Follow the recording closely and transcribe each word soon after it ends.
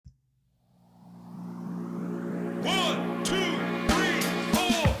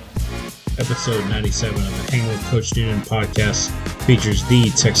Episode 97 of the Hanging with Coach Noonan podcast features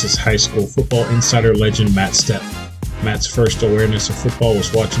the Texas high school football insider legend Matt Stepp. Matt's first awareness of football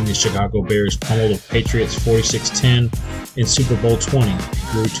was watching the Chicago Bears pummel the Patriots 46-10 in Super Bowl 20.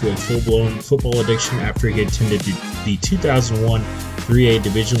 He grew to a full-blown football addiction after he attended the 2001 3A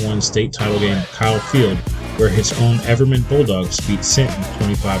Division I state title game at Kyle Field, where his own Everman Bulldogs beat Sinton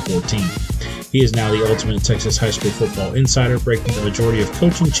 25-14. He is now the ultimate Texas high school football insider, breaking the majority of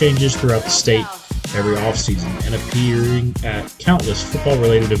coaching changes throughout the state every offseason and appearing at countless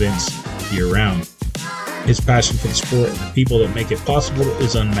football-related events year-round. His passion for the sport and the people that make it possible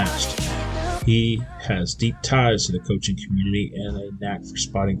is unmatched. He has deep ties to the coaching community and a knack for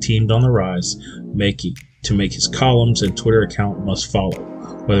spotting teams on the rise, to make his columns and Twitter account must follow,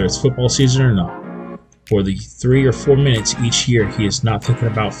 whether it's football season or not. For the 3 or 4 minutes each year he is not thinking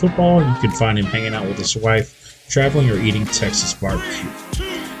about football, you can find him hanging out with his wife, traveling, or eating Texas barbecue.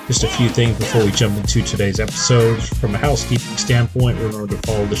 Just a few things before we jump into today's episode. From a housekeeping standpoint, remember to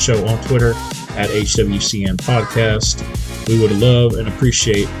follow the show on Twitter at HWCN Podcast. We would love and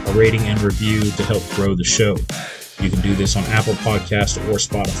appreciate a rating and review to help grow the show. You can do this on Apple Podcasts or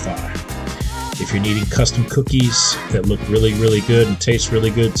Spotify. If you're needing custom cookies that look really, really good and taste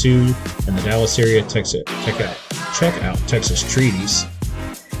really good too in the Dallas area, check out Texas Treaties.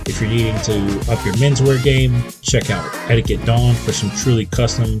 If you're needing to up your menswear game, check out Etiquette Dawn for some truly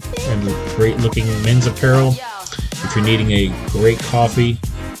custom and great looking men's apparel. If you're needing a great coffee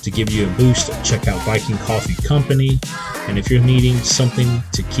to give you a boost, check out Viking Coffee Company. And if you're needing something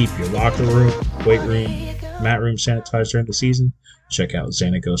to keep your locker room, weight room, mat room sanitized during the season, check out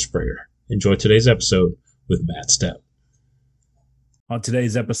Xanago Sprayer. Enjoy today's episode with Matt Stepp. On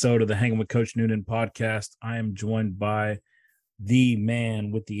today's episode of the Hanging with Coach Noonan podcast, I am joined by the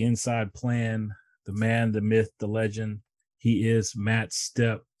man with the inside plan, the man, the myth, the legend. He is Matt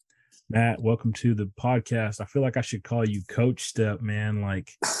Stepp. Matt, welcome to the podcast. I feel like I should call you Coach Stepp, man.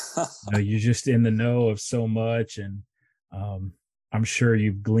 Like, you're just in the know of so much, and I'm sure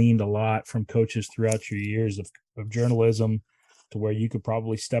you've gleaned a lot from coaches throughout your years of journalism, to where you could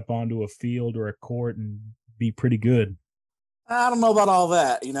probably step onto a field or a court and be pretty good. I don't know about all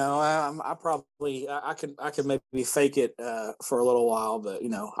that. I could maybe fake it for a little while, but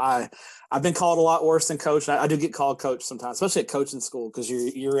I've been called a lot worse than coach. I do get called coach sometimes, especially at coaching school, because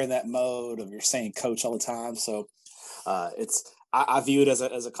you're in that mode of you're saying coach all the time. So I view it as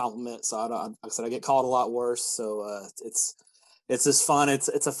a compliment. So like I said, I get called a lot worse. So it's just fun. It's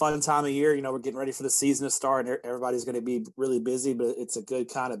a fun time of year. We're getting ready for the season to start, and everybody's going to be really busy, but it's a good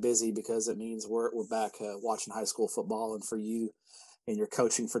kind of busy because it means we're back watching high school football. And for you and your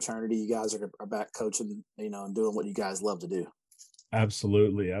coaching fraternity, you guys are back coaching, and doing what you guys love to do.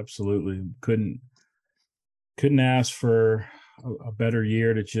 Absolutely. Absolutely. Couldn't ask for a better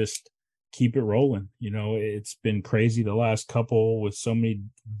year to just keep it rolling. It's been crazy the last couple with so many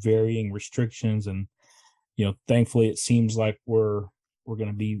varying restrictions, and thankfully it seems like we're going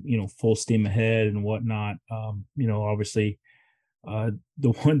to be, full steam ahead and whatnot. Obviously,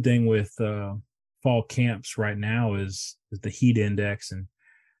 the one thing with fall camps right now is the heat index, and,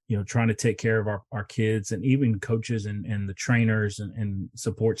 trying to take care of our kids and even coaches and the trainers and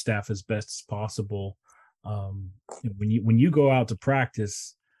support staff as best as possible. When you go out to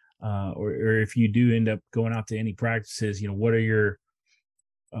practice, or if you do end up going out to any practices, what are your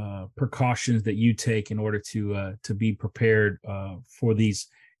precautions that you take in order to be prepared for these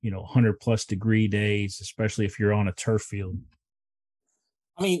 100+ degree days, especially if you're on a turf field?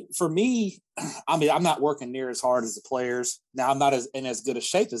 For me, I'm not working near as hard as the players. Now I'm not in as good a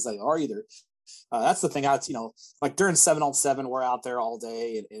shape as they are either. That's the thing. Like during 7-on-7, we're out there all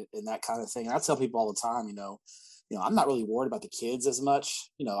day and that kind of thing. And I tell people all the time, I'm not really worried about the kids as much.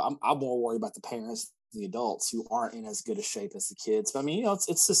 I'm more worried about the parents, the adults who aren't in as good a shape as the kids. But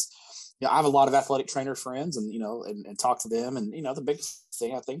it's just, I have a lot of athletic trainer friends and, and talk to them. And, the biggest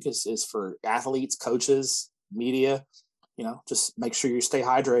thing I think is for athletes, coaches, media, just make sure you stay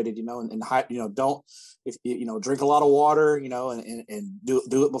hydrated, don't, drink a lot of water, and do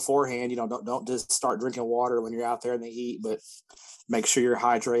it beforehand. Don't just start drinking water when you're out there in the heat, but make sure you're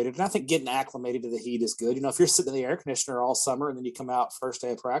hydrated. And I think getting acclimated to the heat is good. If you're sitting in the air conditioner all summer and then you come out first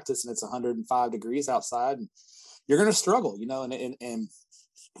day of practice and it's 105 degrees outside, and you're going to struggle, and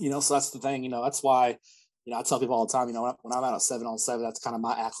so that's the thing, that's why, I tell people all the time, when I'm out at 7-on-7, that's kind of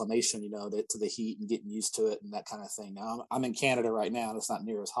my acclimation, to the heat and getting used to it and that kind of thing. Now I'm in Canada right now and it's not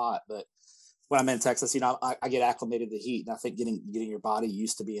near as hot, but when I'm in Texas, I get acclimated to the heat, and I think getting your body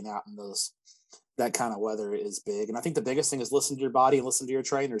used to being out in that kind of weather is big. And I think the biggest thing is listen to your body and listen to your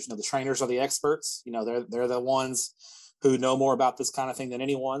trainers. The trainers are the experts. They're the ones who know more about this kind of thing than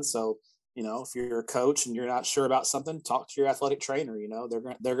anyone. So if you're a coach and you're not sure about something, talk to your athletic trainer.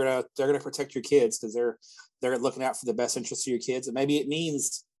 They're gonna protect your kids because they're looking out for the best interest of your kids. And maybe it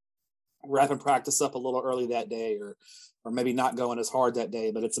means wrapping practice up a little early that day, or maybe not going as hard that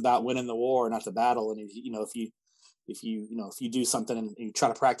day. But it's about winning the war, not the battle. And if you do something and you try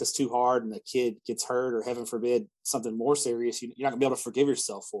to practice too hard and the kid gets hurt, or heaven forbid something more serious, you're not gonna be able to forgive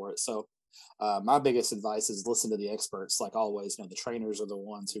yourself for it. So my biggest advice is listen to the experts. Like always, the trainers are the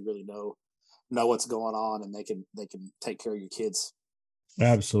ones who really know what's going on, and they can take care of your kids.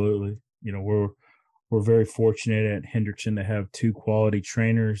 Absolutely. We're very fortunate at Hendrickson to have two quality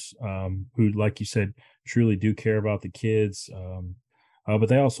trainers who, like you said, truly do care about the kids. But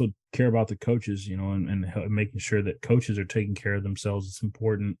they also care about the coaches, and making sure that coaches are taking care of themselves. It's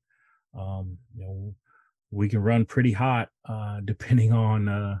important. We can run pretty hot depending on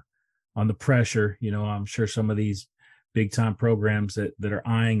the pressure. I'm sure some of these big time programs that are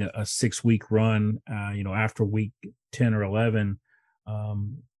eyeing a 6-week run, after week 10 or 11,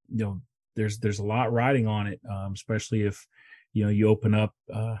 there's a lot riding on it, especially if, you open up,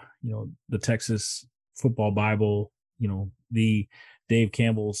 the Texas Football Bible, the Dave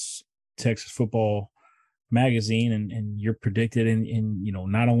Campbell's Texas Football Magazine, and you're predicted in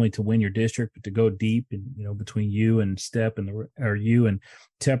not only to win your district, but to go deep, and between you and Step you and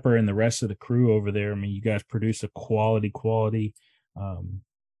Tepper and the rest of the crew over there. I mean, you guys produce a quality,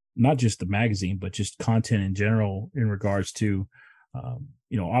 not just the magazine, but just content in general in regards to,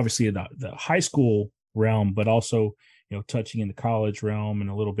 obviously the high school realm, but also, touching in the college realm and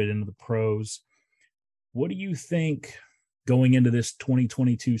a little bit into the pros. What do you think going into this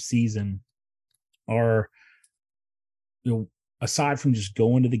 2022 season are, aside from just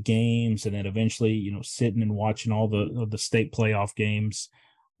going to the games and then eventually, sitting and watching all the state playoff games,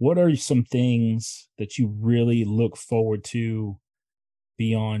 what are some things that you really look forward to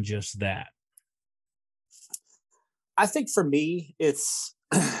beyond just that? I think for me,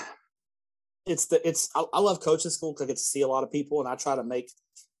 I love coaching school because I get to see a lot of people, and I try to make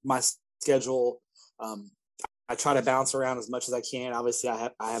my schedule. I try to bounce around as much as I can. Obviously, I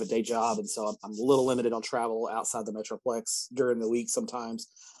have a day job, and so I'm a little limited on travel outside the Metroplex during the week sometimes.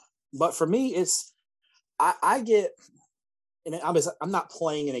 But for me, I get, and I'm not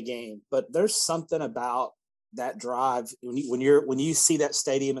playing in a game, but there's something about that drive when you see that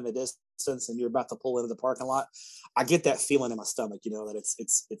stadium in the distance and you're about to pull into the parking lot. I get that feeling in my stomach, that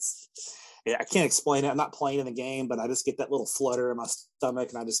it's I can't explain it. I'm not playing in the game, but I just get that little flutter in my stomach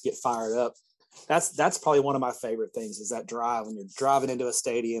and I just get fired up. That's probably one of my favorite things, is that drive when you're driving into a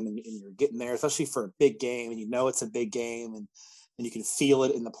stadium and you're getting there, especially for a big game, and it's a big game, and you can feel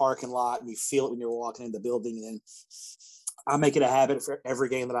it in the parking lot, and you feel it when you're walking in the building. And then I make it a habit for every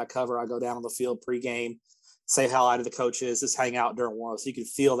game that I cover. I go down on the field pregame, say hi to the coaches, just hang out during warm-up, so you can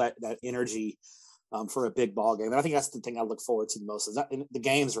feel that energy for a big ball game. And I think that's the thing I look forward to the most. The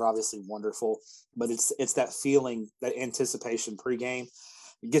games are obviously wonderful, but it's that feeling, that anticipation pregame.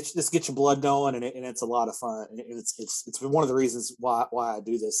 Just get your blood going, and it's a lot of fun. And it's one of the reasons why I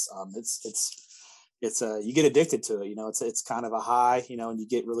do this. It's you get addicted to it. It's kind of a high, and you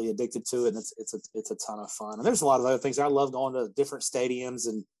get really addicted to it, and it's a ton of fun. And there's a lot of other things. I love going to different stadiums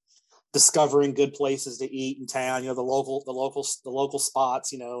and discovering good places to eat in town, the local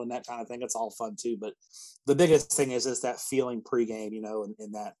spots, and that kind of thing. It's all fun too. But the biggest thing is that feeling pregame,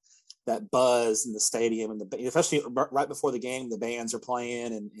 and that buzz in the stadium, and especially right before the game, the bands are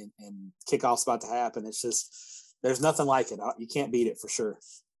playing and kickoff's about to happen. It's just, there's nothing like it. You can't beat it for sure.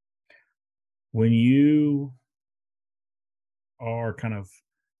 When you are kind of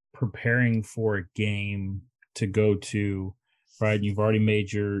preparing for a game to go to, right, and you've already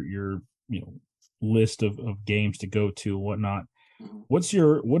made your list of games to go to and whatnot, what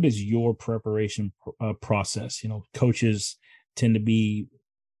is your preparation process? Coaches tend to be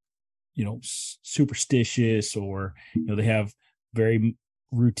superstitious, or they have very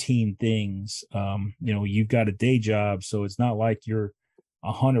routine things. You've got a day job, so it's not like you're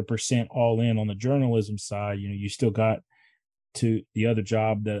 100% all in on the journalism side. You still got to the other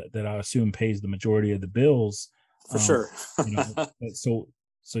job that I assume pays the majority of the bills. For sure. So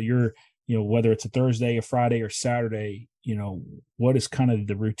you're, whether it's a Thursday or Friday or Saturday, what is kind of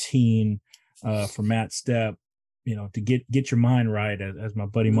the routine for Matt Stepp, to get your mind right, as my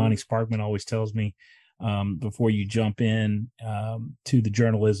buddy Monty Sparkman always tells me, before you jump in to the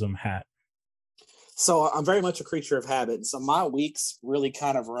journalism hat? So I'm very much a creature of habit. So my weeks really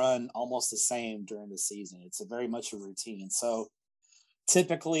kind of run almost the same during the season. It's very much a routine. So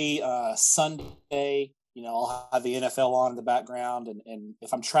typically Sunday, I'll have the NFL on in the background. And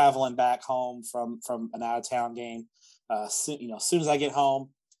if I'm traveling back home from an out of town game, as soon as I get home,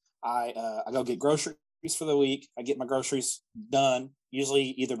 I go get groceries for the week. I get my groceries done, usually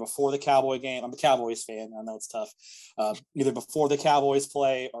either before the Cowboy game. I'm a Cowboys fan. I know it's tough. Either before the Cowboys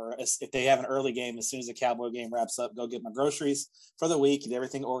play or if they have an early game, as soon as the Cowboy game wraps up, go get my groceries for the week, get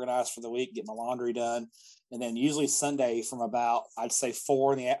everything organized for the week, get my laundry done. And then usually Sunday from about, I'd say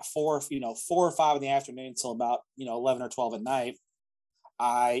 4 or 5 in the afternoon until about, 11 or 12 at night,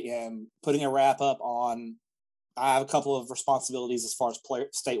 I am putting a wrap up on. I have a couple of responsibilities as far as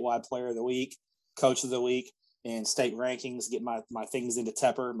statewide player of the week, coach of the week, and state rankings. Get my things into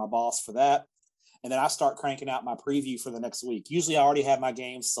Tepper, my boss, for that. And then I start cranking out my preview for the next week. Usually I already have my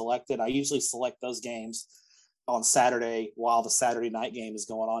games selected. I usually select those games on Saturday while the Saturday night game is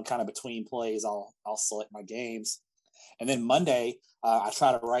going on, kind of between plays. I'll select my games. And then Monday, I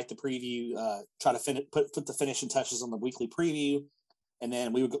try to write the preview, try to put the finishing touches on the weekly preview. And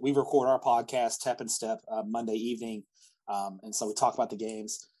then we record our podcast, Tep and Step, Monday evening. And so we talk about the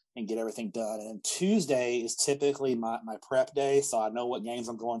games and get everything done. And Tuesday is typically my prep day, so I know what games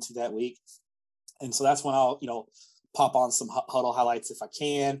I'm going to that week. And so that's when I'll, pop on some huddle highlights if I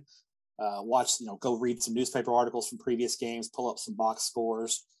can, watch, go read some newspaper articles from previous games, pull up some box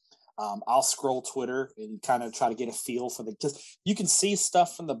scores. I'll scroll Twitter and kind of try to get a feel for because you can see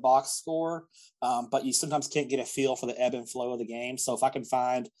stuff from the box score, but you sometimes can't get a feel for the ebb and flow of the game. So if I can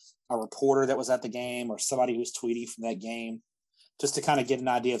find a reporter that was at the game or somebody who's tweeting from that game, just to kind of get an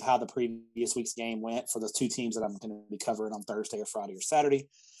idea of how the previous week's game went for those two teams that I'm going to be covering on Thursday or Friday or Saturday.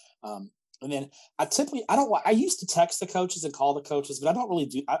 And then I used to text the coaches and call the coaches, but I don't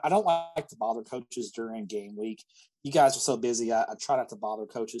really I don't like to bother coaches during game week. You guys are so busy. I try not to bother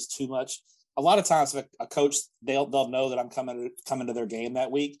coaches too much. A lot of times if a coach, they'll know that I'm coming to their game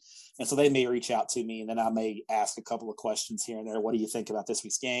that week. And so they may reach out to me and then I may ask a couple of questions here and there. What do you think about this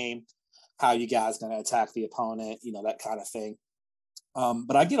week's game? How are you guys going to attack the opponent? That kind of thing.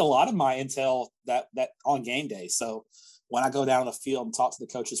 But I get a lot of my intel that on game day. So when I go down the field and talk to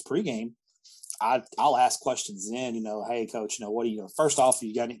the coaches pregame, I'll ask questions then, hey coach, what do you, first off,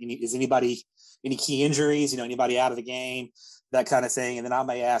 you got is anybody, any key injuries, anybody out of the game, that kind of thing. And then I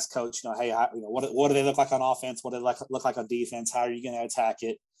may ask coach, hey, what do they look like on offense? What do they look like on defense? How are you going to attack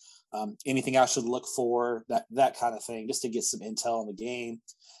it? Anything I should look for, that kind of thing, just to get some intel on the game.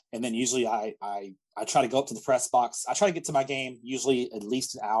 And then usually I try to go up to the press box. I try to get to my game usually at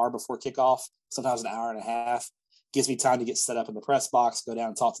least an hour before kickoff, sometimes an hour and a half. Gives me time to get set up in the press box, go down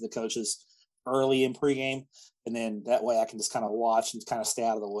and talk to the coaches early in pregame. And then that way I can just kind of watch and kind of stay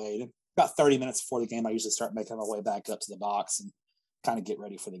out of the way. And about 30 minutes before the game, I usually start making my way back up to the box and kind of get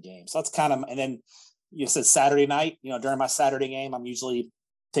ready for the game. So that's kind of, and then you said Saturday night, during my Saturday game, I'm usually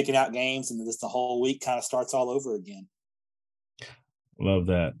picking out games and then just the whole week kind of starts all over again. Love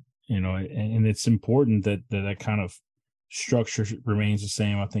that. And it's important that kind of structure remains the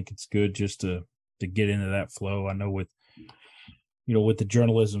same. I think it's good just to get into that flow. I know with the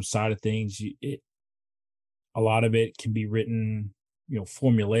journalism side of things, a lot of it can be written,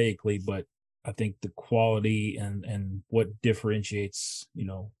 formulaically, but I think the quality and what differentiates,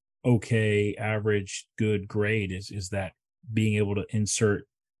 okay, average, good, great is that being able to insert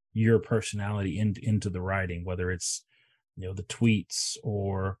your personality into the writing, whether it's, the tweets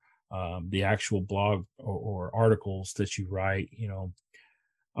or the actual blog or articles that you write.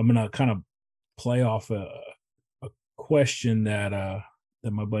 I'm going to kind of play off a question that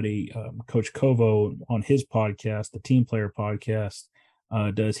my buddy Coach Kovo on his podcast, the Team Player Podcast,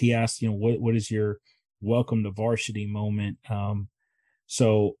 does. He asked, what is your welcome to varsity moment?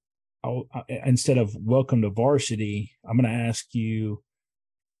 So instead of welcome to varsity, I'm going to ask you,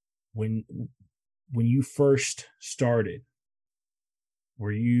 when you first started,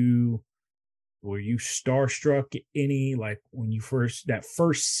 were you starstruck any, like when that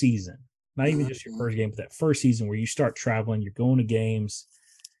first season? Not even just your first game, but that first season where you start traveling, you're going to games,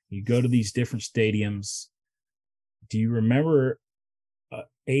 you go to these different stadiums. Do you remember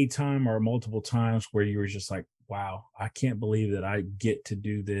a time or multiple times where you were just like, wow, I can't believe that I get to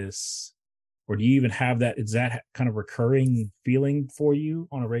do this? Or do you even have that? Is that kind of recurring feeling for you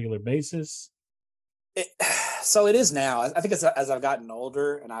on a regular basis? So it is now. I think as I've gotten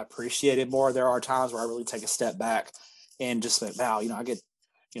older and I appreciate it more, there are times where I really take a step back and just think, wow, I get,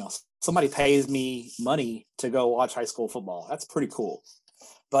 somebody pays me money to go watch high school football. That's pretty cool.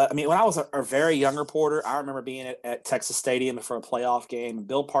 But I mean, when I was a very young reporter, I remember being at Texas Stadium for a playoff game, and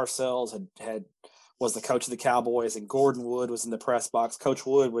Bill Parcells was the coach of the Cowboys, and Gordon Wood was in the press box. Coach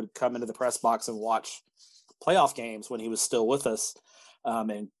Wood would come into the press box and watch playoff games when he was still with us.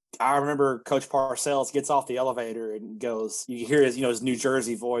 And I remember Coach Parcells gets off the elevator and goes, you hear his New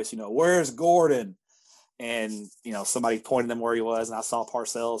Jersey voice, where's Gordon? and somebody pointed them where he was, and I saw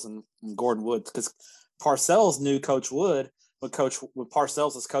Parcells and Gordon Wood, because Parcells knew Coach Wood when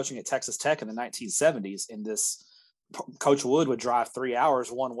Parcells was coaching at Texas Tech in the 1970s. And Coach Wood would drive 3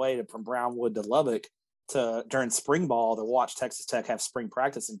 hours one way from Brownwood to Lubbock during spring ball to watch Texas Tech have spring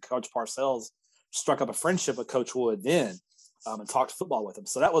practice. And Coach Parcells struck up a friendship with Coach Wood then, and talked football with him.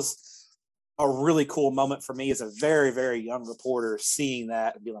 So that was a really cool moment for me as a very, very young reporter, seeing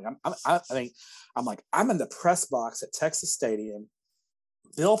that and be like, I'm in the press box at Texas Stadium.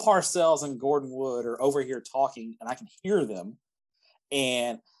 Bill Parcells and Gordon Wood are over here talking, and I can hear them.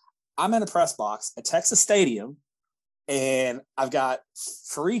 And I'm in a press box at Texas Stadium, and I've got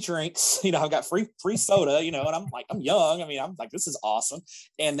free drinks, I've got free soda, and I'm young. I'm like, this is awesome.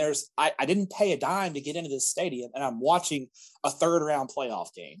 And I didn't pay a dime to get into this stadium, and I'm watching a 3rd round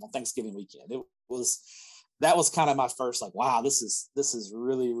playoff game on Thanksgiving weekend. That was kind of my first, like, wow, this is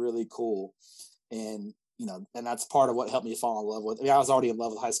really, really cool. And, and that's part of what helped me fall in love with. I was already in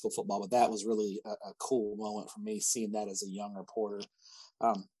love with high school football, but that was really a cool moment for me, seeing that as a young reporter.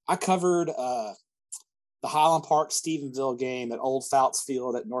 I covered the Highland Park Stephenville game at Old Fouts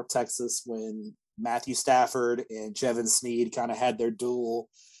Field at North Texas, when Matthew Stafford and Jevin Sneed kind of had their duel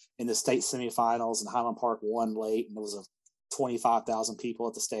in the state semifinals, and Highland Park won late, and it was 25,000 people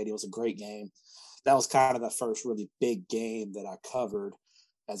at the stadium. It was a great game. That was kind of the first really big game that I covered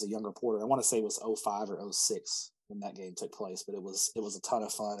as a young reporter. I want to say it was 05 or 06 when that game took place, but it was a ton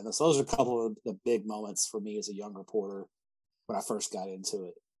of fun. And so those are a couple of the big moments for me as a young reporter when I first got into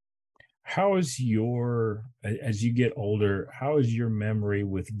it. How is as you get older, how is your memory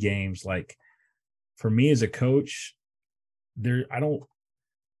with games? Like, for me as a coach,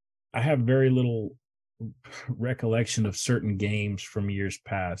 I have very little recollection of certain games from years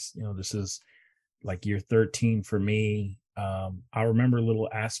past. This is like year 13 for me. I remember little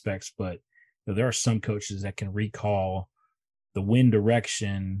aspects, but there are some coaches that can recall the wind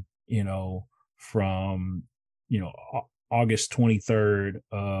direction, from, August 23rd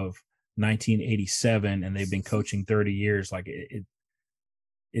of 1987, and they've been coaching 30 years. Like,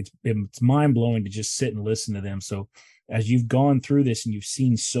 it's mind blowing to just sit and listen to them. So as you've gone through this and you've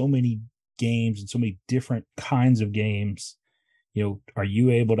seen so many games and so many different kinds of games, are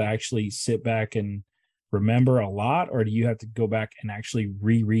you able to actually sit back and remember a lot, or do you have to go back and actually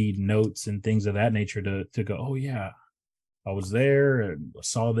reread notes and things of that nature to go, oh yeah, I was there and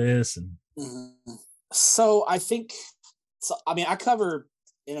saw this? And so I think, I cover,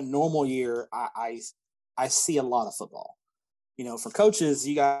 in a normal year, I see a lot of football. For coaches,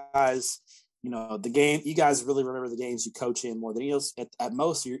 you guys, the game, you guys really remember the games you coach in more than at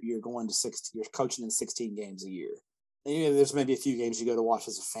most you're going to 60, you're coaching in 16 games a year. And, there's maybe a few games you go to watch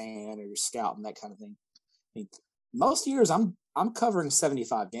as a fan, or you're scouting, that kind of thing. Most years I'm covering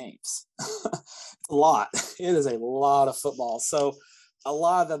 75 games. A lot. It is a lot of football. So a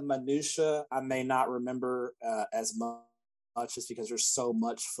lot of the minutia I may not remember as much, just because there's so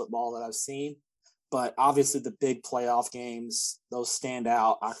much football that I've seen. But obviously the big playoff games, those stand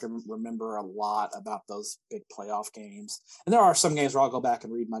out. I can remember a lot about those big playoff games. And there are some games where I'll go back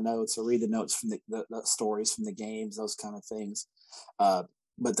and read my notes, or read the notes from the stories from the games, those kind of things.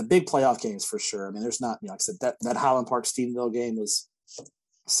 But the big playoff games, for sure. There's not, like I said, that Highland Park Stephenville game was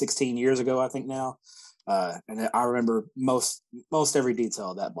 16 years ago, I think now. And I remember most every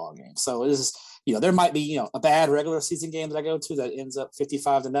detail of that ball game. So it is, there might be, a bad regular season game that I go to that ends up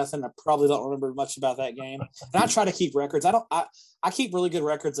 55-0. I probably don't remember much about that game. And I try to keep records. I keep really good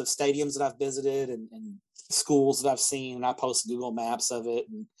records of stadiums that I've visited and schools that I've seen, and I post Google Maps of it.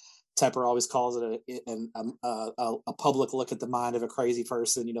 And Tepper always calls it a public look at the mind of a crazy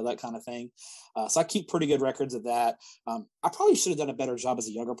person, that kind of thing. So I keep pretty good records of that. I probably should have done a better job as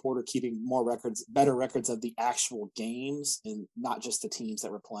a young reporter, keeping better records of the actual games, and not just the teams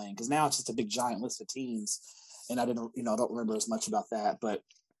that were playing. Because now it's just a big giant list of teams, and I don't remember as much about that. But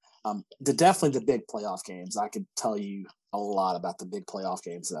definitely the big playoff games, I could tell you a lot about the big playoff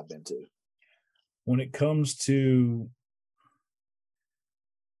games that I've been to. When it comes to,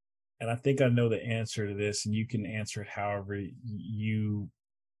 and I think I know the answer to this, and you can answer it however you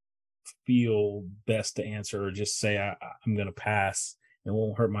feel best to answer, or just say I'm going to pass. It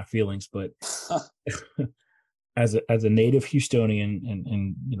won't hurt my feelings. But as a native Houstonian,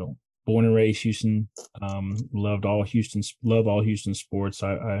 and born and raised Houston, love all Houston sports.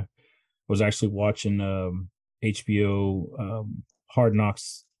 I was actually watching HBO Hard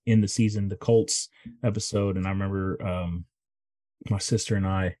Knocks in the season, the Colts episode, and I remember my sister and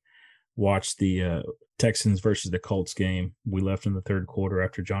I watched the Texans versus the Colts game. We left in the third quarter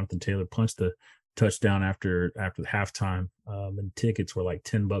after Jonathan Taylor punched the touchdown after the halftime, and tickets were like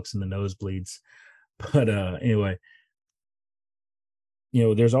 $10 in the nosebleeds. But anyway,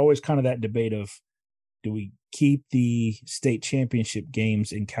 there's always kind of that debate of, do we keep the state championship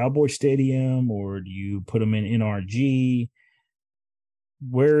games in Cowboy Stadium, or do you put them in NRG?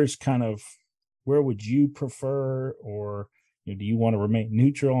 Where would you prefer, or do you want to remain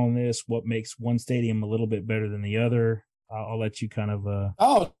neutral on this? What makes one stadium a little bit better than the other? I'll let you kind of.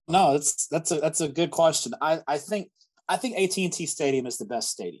 Oh no, that's a good question. I think AT&T Stadium is the best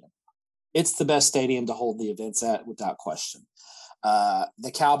stadium. It's the best stadium to hold the events at, without question.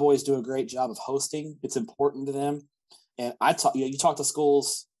 The Cowboys do a great job of hosting. It's important to them. And you talk to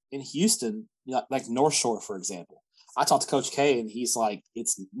schools in Houston, like North Shore, for example. I talked to Coach K, and he's like,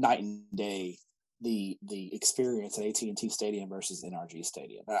 it's night and day, the experience at AT&T Stadium versus NRG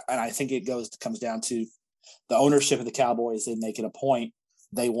Stadium. And I think it comes down to the ownership of the Cowboys. They make it a point.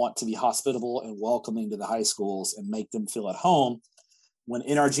 They want to be hospitable and welcoming to the high schools and make them feel at home. When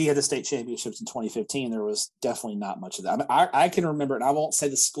NRG had the state championships in 2015, there was definitely not much of that. I can remember, and I won't say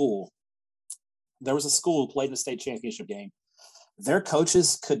the school. There was a school who played in the state championship game. Their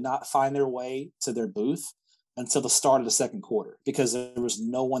coaches could not find their way to their booth until the start of the second quarter, because there was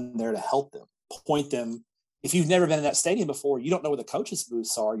no one there to help them, point them. If you've never been in that stadium before, you don't know where the coaches'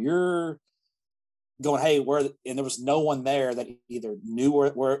 booths are. You're going, hey, where? And there was no one there that either knew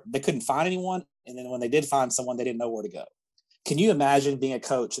where they couldn't find anyone, and then when they did find someone, they didn't know where to go. Can you imagine being a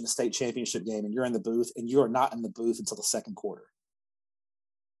coach in a state championship game and you're in the booth and you are not in the booth until the second quarter?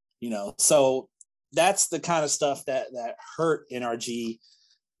 So that's the kind of stuff that hurt NRG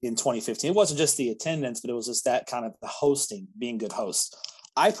in 2015. It wasn't just the attendance, but it was just that kind of the hosting, being good hosts.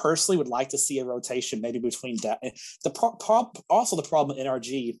 I personally would like to see a rotation maybe between that. Also, the problem with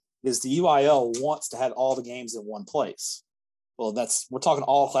NRG is the UIL wants to have all the games in one place. Well, we're talking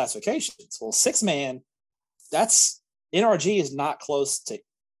all classifications. Well, 6-man, NRG is not close to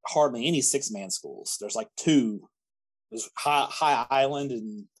hardly any 6-man schools. There's like 2. There's High Island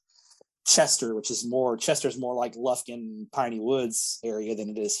and Chester, Chester's more like Lufkin, Piney Woods area than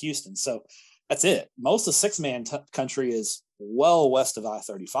it is Houston. So that's it. Most of 6-man country is well west of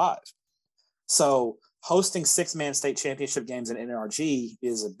I-35. So hosting 6-man state championship games in NRG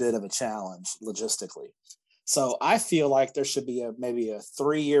is a bit of a challenge logistically. So I feel like there should be maybe a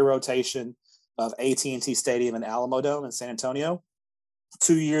 3-year rotation of AT&T Stadium and Alamo Dome in San Antonio.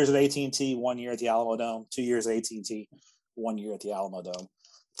 2 years at AT&T, 1 year at the Alamo Dome. 2 years at AT&T, 1 year at the Alamo Dome.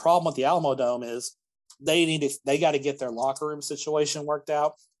 Problem with the Alamo Dome is they got to get their locker room situation worked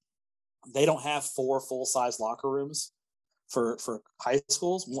out. They don't have 4 full-size locker rooms for high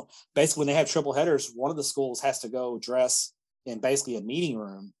schools. Basically, when they have triple headers, one of the schools has to go dress in basically a meeting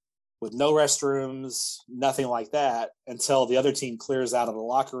room with no restrooms, nothing like that, until the other team clears out of the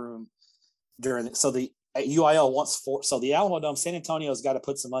locker room. So the UIL wants 4. So the Alamo Dome, San Antonio's got to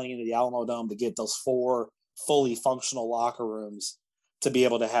put some money into the Alamo Dome to get those 4 fully functional locker rooms to be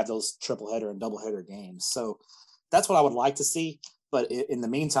able to have those triple header and double header games. So that's what I would like to see. But in the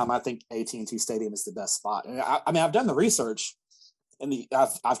meantime, I think AT&T Stadium is the best spot. And I mean, I've done the research, and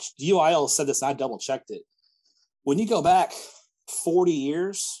UIL said this, and I double checked it. When you go back 40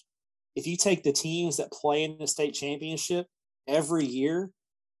 years, if you take the teams that play in the state championship every year,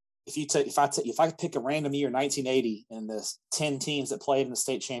 if I pick a random year, 1980, and the 10 teams that played in the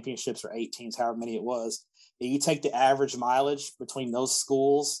state championships, or 8 teams, however many it was, and you take the average mileage between those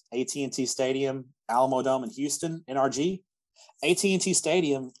schools, AT&T Stadium, Alamo Dome, and Houston, NRG, AT&T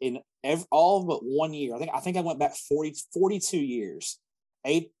Stadium in all but 1 year. I think I went back 42 years.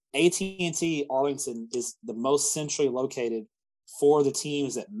 AT&T Arlington is the most centrally located for the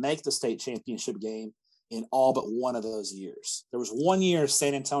teams that make the state championship game in all but one of those years. There was 1 year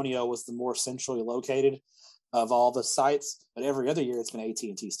San Antonio was the more centrally located of all the sites, but every other year it's been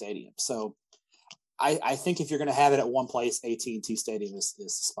AT&T Stadium. So I think if you're going to have it at one place, AT&T Stadium is the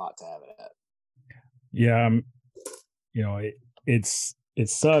spot to have it at. Yeah, it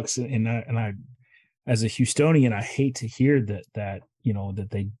sucks, and I as a Houstonian, I hate to hear that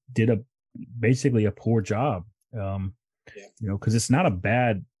they did basically a poor job. Because it's not a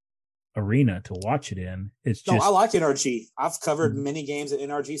bad arena to watch it in. I like NRG. I've covered many games at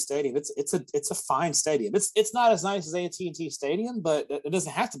NRG Stadium. It's a fine stadium. It's not as nice as AT&T Stadium, but it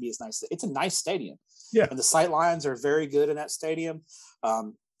doesn't have to be as nice. It's a nice stadium. Yeah, and the sight lines are very good in that stadium.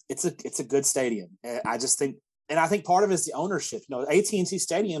 It's a good stadium. And I think part of it is the ownership. AT&T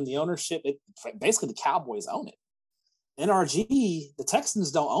Stadium, the ownership, basically the Cowboys own it. NRG, the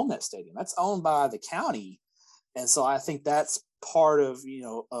Texans don't own that stadium. That's owned by the county. And so I think that's part of,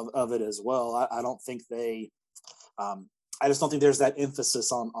 of it as well. I don't think I just don't think there's that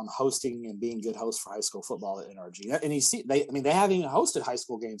emphasis on hosting and being good host for high school football at NRG. And you see, they haven't even hosted high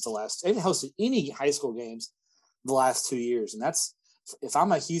school games they haven't hosted any high school games the last 2 years. And that's, if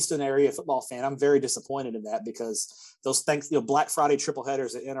I'm a Houston area football fan, I'm very disappointed in that, because those Black Friday triple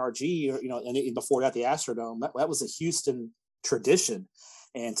headers at NRG, and before that, the Astrodome, that was a Houston tradition.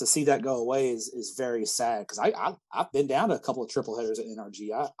 And to see that go away is very sad, because I've been down to a couple of triple headers at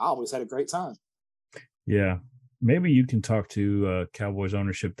NRG. I always had a great time. Yeah. Maybe you can talk to Cowboys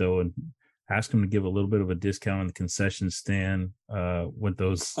ownership, though, and ask them to give a little bit of a discount on the concession stand with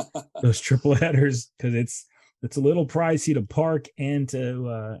those triple headers, because it's a little pricey to park and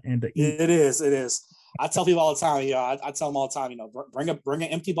to eat. It is. I tell people all the time, I tell them all the time, bring an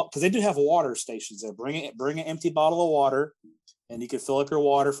empty bottle, because they do have water stations there. Bring an empty bottle of water, and you can fill up your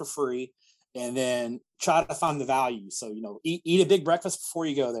water for free, and then try to find the value. So, eat a big breakfast before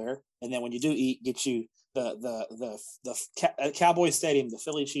you go there. And then when you do eat, get you the Cowboy Stadium, the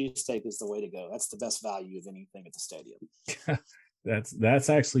Philly cheesesteak is the way to go. That's the best value of anything at the stadium. That's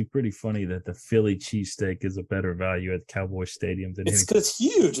actually pretty funny that the Philly cheesesteak is a better value at Cowboy Stadium than it's because it's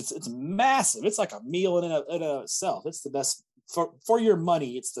huge. It's massive. It's like a meal in itself. It's the best for your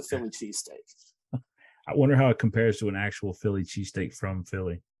money. It's the Philly cheesesteak. I wonder how it compares to an actual Philly cheesesteak from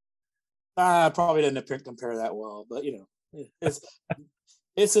Philly. Probably didn't compare that well, but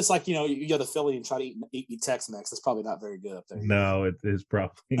it's just like, you go to Philly and try to eat Tex-Mex. It's probably not very good up there. No, it is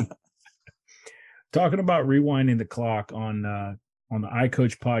probably. Talking about rewinding the clock on the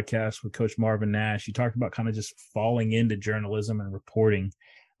iCoach podcast with Coach Marvin Nash, you talked about kind of just falling into journalism and reporting.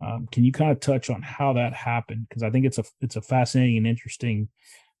 Can you kind of touch on how that happened? Because I think it's a fascinating and interesting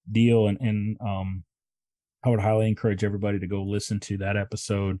deal, and I would highly encourage everybody to go listen to that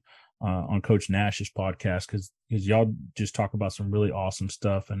episode on Coach Nash's podcast, because y'all just talk about some really awesome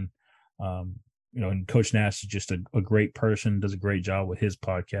stuff. And, and Coach Nash is just a great person, does a great job with his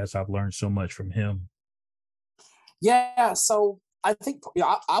podcast. I've learned so much from him. Yeah. So I think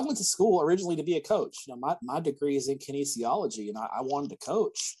I went to school originally to be a coach. My degree is in kinesiology, and I wanted to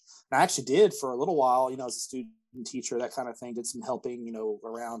coach. And I actually did for a little while, as a student teacher, that kind of thing, did some helping,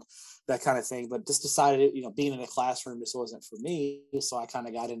 around that kind of thing, but just decided, being in a classroom just wasn't for me. So I kind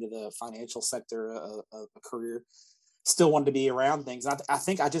of got into the financial sector of a career. Still wanted to be around things. I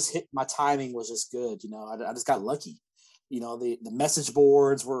think I just my timing was just good. I just got lucky. The message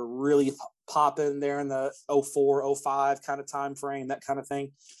boards were really popping there in the 04, 05 kind of time frame, that kind of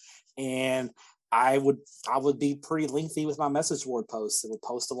thing. And I would be pretty lengthy with my message board posts. It would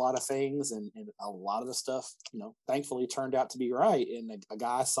post a lot of things, and a lot of the stuff, thankfully turned out to be right. And a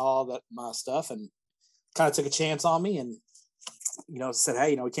guy saw that my stuff and kind of took a chance on me, and said,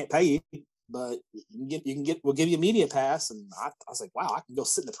 "Hey, we can't pay you, but we'll give you a media pass." And I was like, "Wow, I can go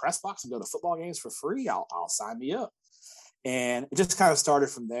sit in the press box and go to football games for free. I'll sign me up." And it just kind of started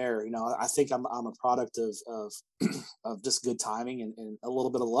from there. I think I'm a product of just good timing and a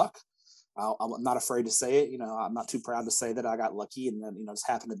little bit of luck. I'm not afraid to say it. I'm not too proud to say that I got lucky and then, just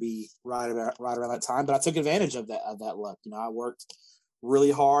happened to be right around that time. But I took advantage of that luck. I worked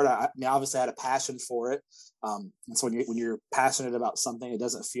really hard. I obviously had a passion for it. And so when you're passionate about something, it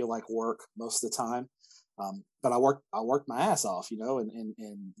doesn't feel like work most of the time. But I worked my ass off,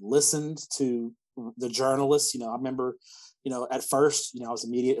 and listened to the journalists. I remember, at first, I was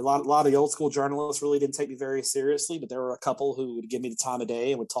a lot of the old school journalists really didn't take me very seriously, but there were a couple who would give me the time of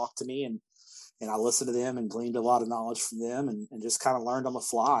day and would talk to me, and I listened to them and gleaned a lot of knowledge from them, and just kind of learned on the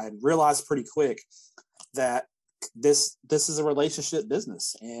fly and realized pretty quick that this is a relationship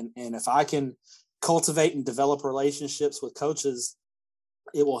business. And if I can cultivate and develop relationships with coaches,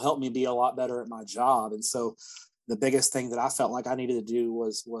 it will help me be a lot better at my job. And so the biggest thing that I felt like I needed to do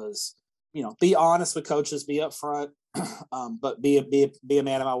was be honest with coaches, be upfront, but be a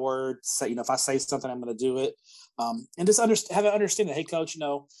man of my word. Say, if I say something, I'm going to do it. And just have an understanding. Hey, coach,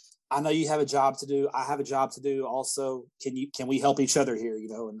 I know you have a job to do. I have a job to do also. Can we help each other here?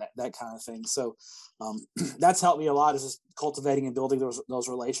 And that kind of thing. So that's helped me a lot, is just cultivating and building those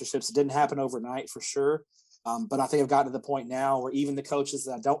relationships. It didn't happen overnight for sure. But I think I've gotten to the point now where even the coaches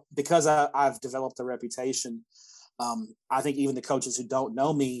that because I've developed a reputation, I think even the coaches who don't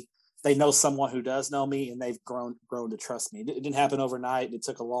know me, they know someone who does know me, and they've grown to trust me. It didn't happen overnight. It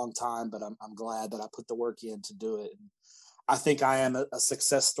took a long time, but I'm glad that I put the work in to do it. And I think I am a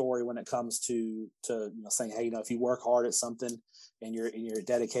success story when it comes to saying, hey, if you work hard at something and you're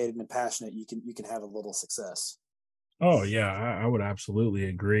dedicated and passionate, you can have a little success. Oh yeah, I would absolutely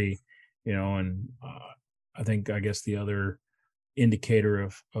agree. And I guess the other indicator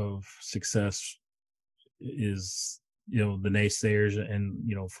of success is, the naysayers, and,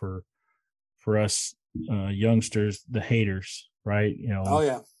 for us youngsters, the haters, right? Oh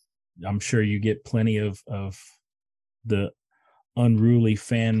yeah. I'm sure you get plenty of the unruly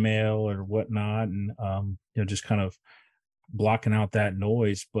fan mail or whatnot, and just kind of blocking out that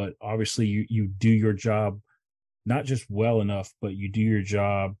noise. But obviously, you do your job not just well enough, but you do your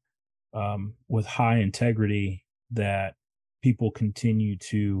job with high integrity, that people continue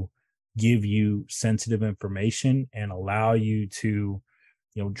to give you sensitive information and allow you to,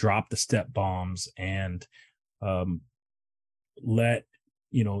 drop the step bombs and let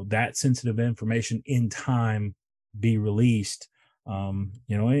that sensitive information in time be released.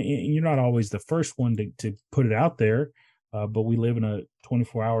 You're not always the first one to put it out there, but we live in a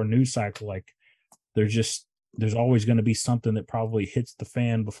 24-hour news cycle. Like, there's always going to be something that probably hits the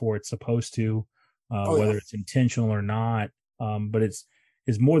fan before it's supposed to, whether it's intentional or not. But it's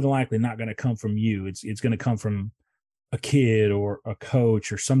more than likely not going to come from you. It's going to come from a kid or a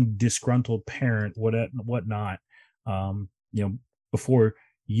coach or some disgruntled parent, whatnot. Before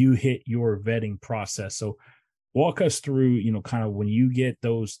you hit your vetting process. So walk us through, kind of when you get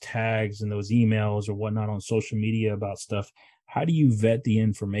those tags and those emails or whatnot on social media about stuff, how do you vet the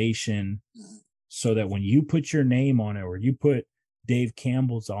information so that when you put your name on it or you put Dave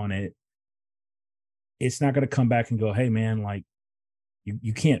Campbell's on it, it's not going to come back and go, hey man, like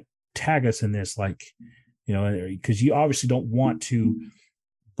you can't tag us in this, like, because you obviously don't want to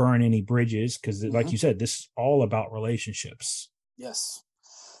burn any bridges, because like you said, this is all about relationships. Yes.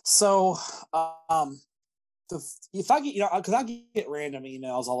 So, if I get, because I get random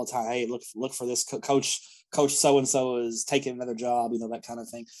emails all the time. Hey, look for this coach so-and-so is taking another job, that kind of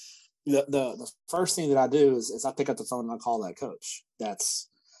thing. The first thing that I do is I pick up the phone and I call that coach.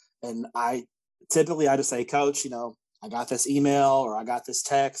 And I just say, Coach, I got this email or I got this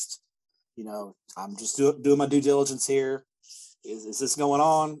text, I'm just doing my due diligence here. Is this going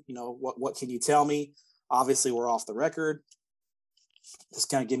on? What can you tell me? Obviously we're off the record. Just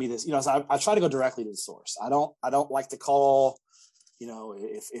kind of give me this, so I try to go directly to the source. I don't like to call,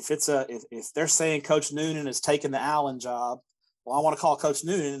 if they're saying Coach Noonan is taking the Allen job, well, I want to call Coach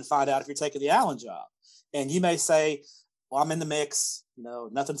Noonan and find out if you're taking the Allen job. And you may say, well, I'm in the mix,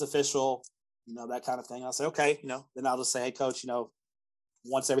 nothing's official, that kind of thing. I'll say, okay, then I'll just say, hey coach,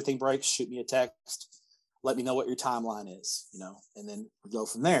 once everything breaks, shoot me a text, let me know what your timeline is, and then we go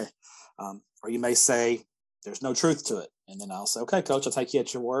from there. Or you may say there's no truth to it. And then I'll say, okay, coach, I'll take you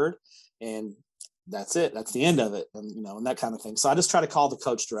at your word. And that's it. That's the end of it. And, and that kind of thing. So I just try to call the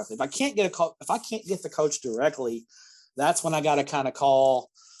coach directly. If I can't get the coach directly, that's when I got to kind of call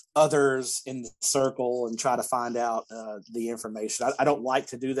others in the circle and try to find out the information. I don't like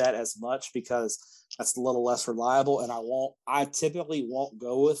to do that as much because that's a little less reliable. And I typically won't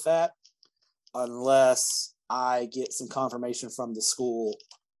go with that unless I get some confirmation from the school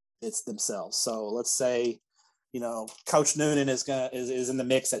it's themselves. So let's say, Coach Noonan is in the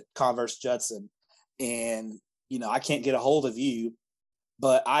mix at Converse Judson, and I can't get a hold of you,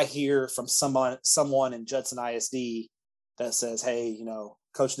 but I hear from someone in Judson ISD that says, hey,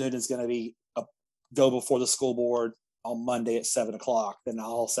 Coach Noonan's going to be go before the school board on Monday at 7:00. Then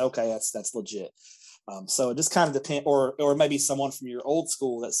I'll say, okay, that's legit. So it just kind of depends, or maybe someone from your old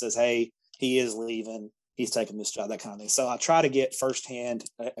school that says, hey, he is leaving, he's taking this job, that kind of thing. So I try to get firsthand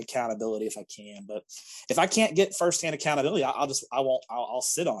accountability if I can, but if I can't get firsthand accountability, I'll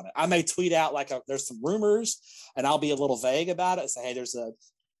sit on it. I may tweet out there's some rumors, and I'll be a little vague about it. Say, hey, there's a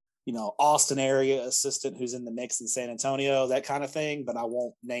Austin area assistant who's in the mix in San Antonio, that kind of thing. But I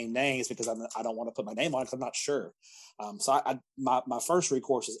won't name names because I don't want to put my name on it because I'm not sure. So my first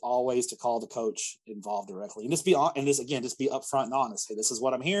recourse is always to call the coach involved directly and just be upfront and honest. Hey, this is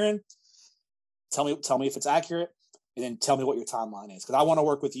what I'm hearing. Tell me if it's accurate, and then tell me what your timeline is. Cause I want to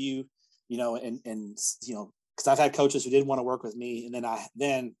work with you, and cause I've had coaches who didn't want to work with me. And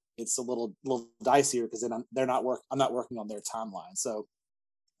then it's a little dicier because then I'm not working on their timeline. So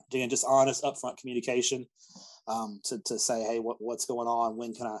again, just honest, upfront communication to say, hey, what's going on?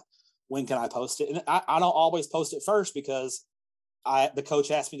 When can I post it? And I don't always post it first because the coach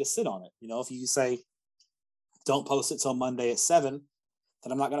asked me to sit on it. If you say don't post it till Monday at 7,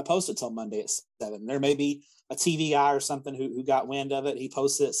 then I'm not going to post it till Monday at 7. There may be a TV guy or something who got wind of it. He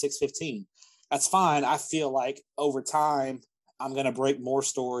posted at 6:15. That's fine. I feel like over time I'm going to break more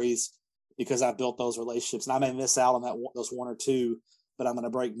stories because I built those relationships, and I may miss out on those one or two, but I'm going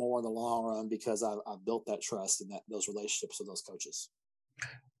to break more in the long run because I've built that trust and those relationships with those coaches.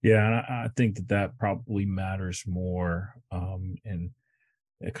 Yeah, and I think that probably matters more. And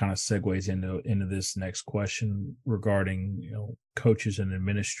it kind of segues into this next question regarding, coaches and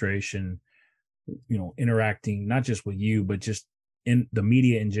administration, interacting not just with you, but just in the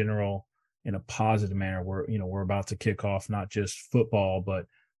media in general, in a positive manner. We're about to kick off not just football, but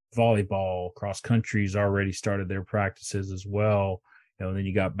volleyball, cross country's already started their practices as well. And then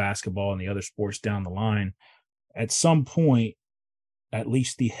you got basketball and the other sports down the line. At some point, at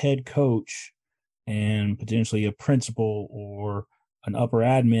least the head coach and potentially a principal or an upper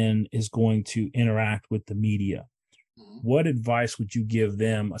admin is going to interact with the media. Mm-hmm. What advice would you give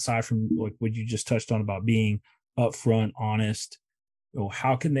them aside from like what you just touched on about being upfront, honest?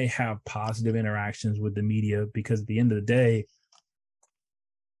 How can they have positive interactions with the media? Because at the end of the day,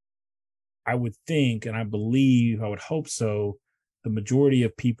 I would think, and I believe, I would hope so, the majority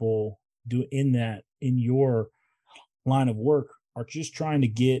of people in your line of work are just trying to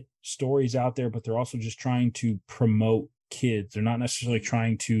get stories out there, but they're also just trying to promote kids. They're not necessarily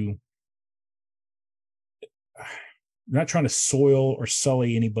trying to soil or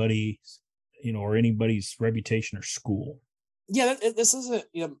sully anybody, or anybody's reputation or school. Yeah, this isn't,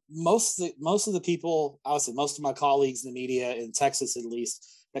 most of the people, I would say most of my colleagues in the media in Texas, at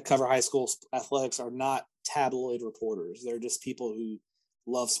least, that cover high school athletics are not tabloid reporters. They're just people who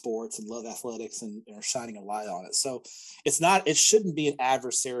love sports and love athletics and are shining a light on it. So it shouldn't be an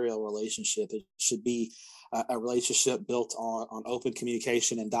adversarial relationship. It should be a relationship built on open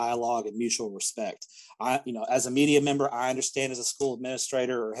communication and dialogue and mutual respect. As a media member, I understand as a school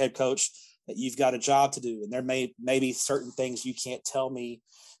administrator or head coach that you've got a job to do, and there may be certain things you can't tell me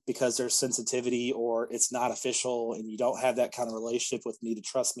because there's sensitivity or it's not official and you don't have that kind of relationship with me to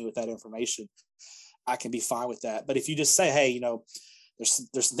trust me with that information. I can be fine with that. But if you just say, hey,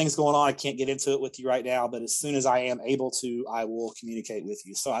 there's some things going on, I can't get into it with you right now, but as soon as I am able to, I will communicate with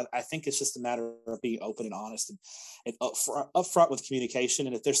you. So I think it's just a matter of being open and honest and upfront with communication.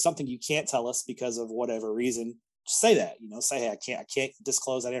 And if there's something you can't tell us because of whatever reason, say that. Say, hey, I can't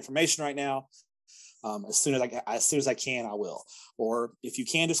disclose that information right now. As soon as I can, I will. Or if you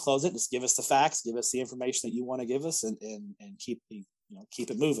can disclose it, just give us the facts, give us the information that you want to give us, and keep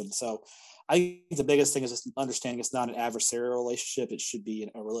it moving. So I think the biggest thing is just understanding it's not an adversarial relationship. It should be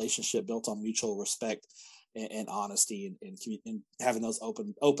a relationship built on mutual respect and honesty and having those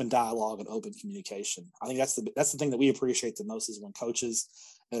open dialogue and open communication. I think that's the thing that we appreciate the most is when coaches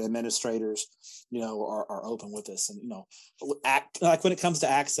and administrators, are open with us and, act like when it comes to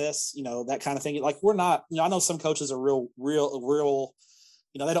access, that kind of thing. Like we're not, I know some coaches are real,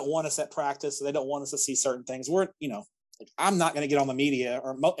 they don't want us at practice. So they don't want us to see certain things. I'm not going to get on the media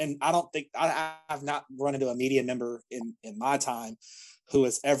and I don't think I have not run into a media member in my time who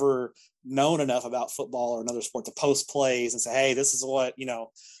has ever known enough about football or another sport to post plays and say, hey, this is what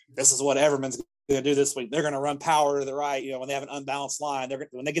Everman's going to do this week. They're going to run power to the right. When they have an unbalanced line,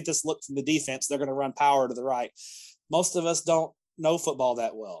 when they get this look from the defense, they're going to run power to the right. Most of us don't know football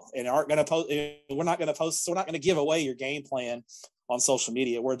that well and aren't going to post. We're not going to post. So we're not going to give away your game plan on social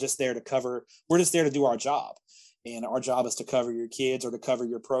media. We're just there to do our job. And our job is to cover your kids or to cover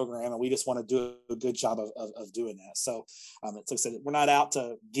your program. And we just want to do a good job of doing that. So like I said, we're not out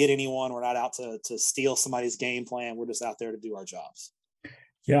to get anyone. We're not out to steal somebody's game plan. We're just out there to do our jobs.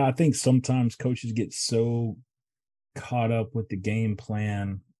 Yeah, I think sometimes coaches get so caught up with the game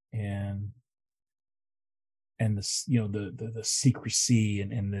plan and this, the secrecy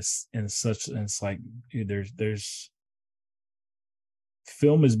and this and such. And it's like, dude, there's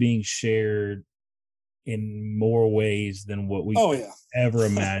film is being shared in more ways than what we ever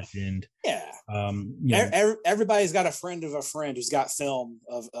imagined. Yeah. Everybody's got a friend of a friend who's got film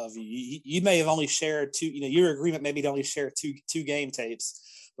of you. You may have only shared two, your agreement maybe to only share two game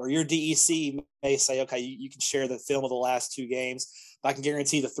tapes, or your DEC may say, okay, you can share the film of the last two games. But I can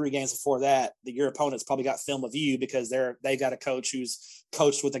guarantee the 3 games before that your opponent's probably got film of you because they got a coach who's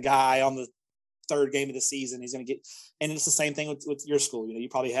coached with a guy on the 3rd game of the season. He's going to get, and it's the same thing with your school. You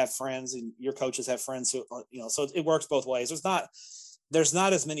probably have friends and your coaches have friends who, so it works both ways. There's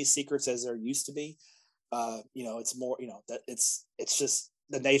not as many secrets as there used to be. It's more, that it's just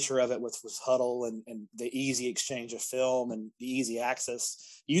the nature of it with Huddle and the easy exchange of film and the easy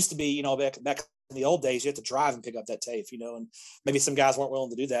access. It used to be, back in the old days, you had to drive and pick up that tape, and maybe some guys weren't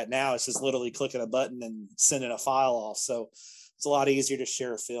willing to do that. Now it's just literally clicking a button and sending a file off. So it's a lot easier to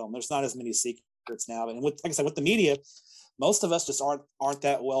share a film. There's not as many secrets now. And like I said, with the media, most of us just aren't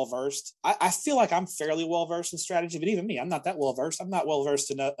that well versed. I feel like I'm fairly well versed in strategy, but even me, I'm not that well versed. I'm not well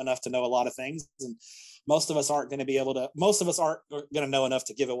versed enough to know a lot of things. And most of us aren't going to know enough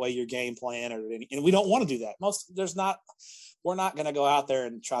to give away your game plan and we don't want to do that. We're not going to go out there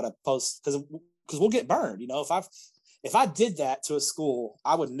and try to post because we'll get burned. If I did that to a school,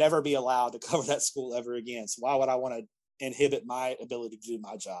 I would never be allowed to cover that school ever again. So why would I want to inhibit my ability to do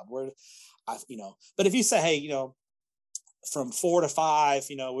my job? But if you say, hey, from 4 to 5,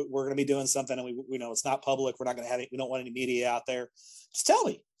 we're going to be doing something, and we know it's not public. We're not going to have it. We don't want any media out there. Just tell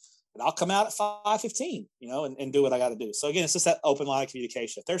me, and I'll come out at 5:15, and do what I got to do. So again, it's just that open line of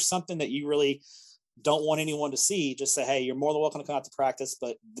communication. If there's something that you really don't want anyone to see, just say, hey, you're more than welcome to come out to practice,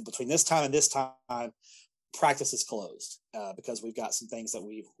 but between this time and this time, practice is closed because we've got some things that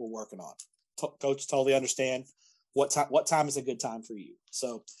we're working on. Coach totally understand what time is a good time for you.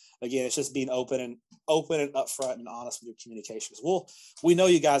 So again, it's just being open and upfront and honest with your communications. We know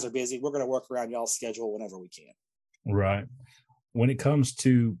you guys are busy. We're going to work around y'all's schedule whenever we can. Right. When it comes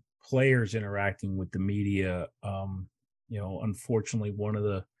to players interacting with the media, unfortunately, one of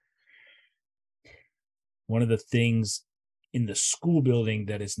the things in the school building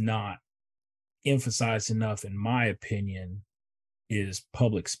that is not emphasized enough, in my opinion, is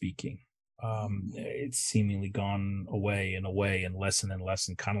public speaking. It's seemingly gone away and less and less,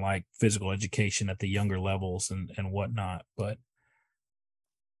 kind of like physical education at the younger levels and whatnot. But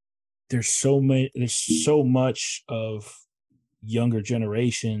there's so much of younger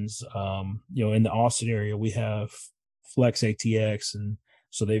generations. In the Austin area, we have Flex ATX, and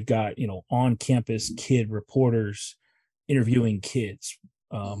so they've got on campus kid reporters interviewing kids.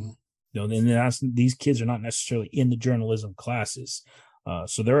 And these kids are not necessarily in the journalism classes.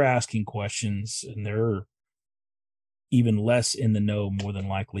 So they're asking questions, and they're even less in the know, more than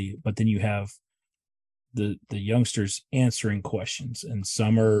likely. But then you have the youngsters answering questions, and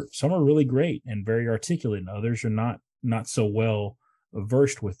some are really great and very articulate, and others are not so well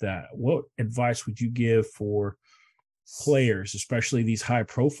versed with that. What advice would you give for players, especially these high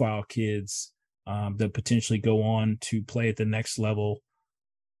profile kids that potentially go on to play at the next level?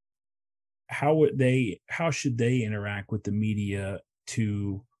 How should they interact with the media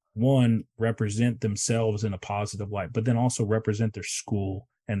to, one, represent themselves in a positive light, but then also represent their school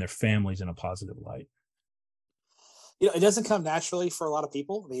and their families in a positive light? It doesn't come naturally for a lot of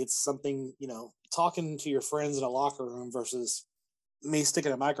people. I mean, it's something, talking to your friends in a locker room versus me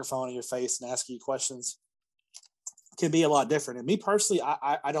sticking a microphone in your face and asking you questions can be a lot different. And me personally,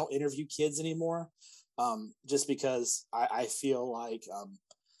 I don't interview kids anymore, just because I feel like,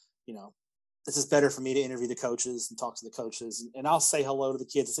 this is better for me to interview the coaches and talk to the coaches, and I'll say hello to the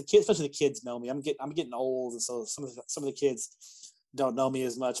kids. It's the kids, especially the kids know me. I'm getting old, and so some of the kids don't know me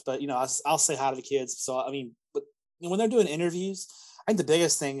as much. But I'll say hi to the kids. So but when they're doing interviews, I think the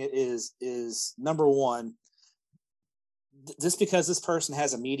biggest thing is number one, just because this person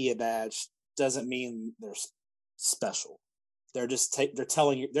has a media badge doesn't mean they're special. They're just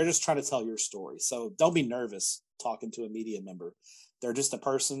they're just trying to tell your story. So don't be nervous talking to a media member. They're just a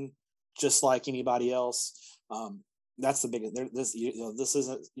person, just like anybody else. That's the biggest. This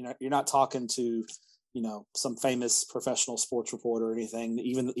isn't. You're not talking to, some famous professional sports reporter or anything.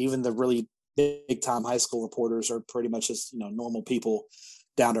 Even the really big time high school reporters are pretty much just normal people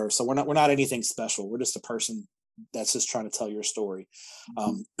down to earth. So we're not anything special. We're just a person that's just trying to tell your story.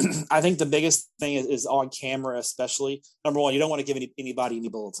 I think the biggest thing is on camera, especially. Number one, you don't want to give anybody any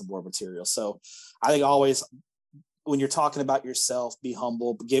bulletin board material. So I think always, when you're talking about yourself, be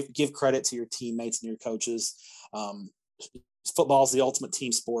humble, give credit to your teammates and your coaches. Football is the ultimate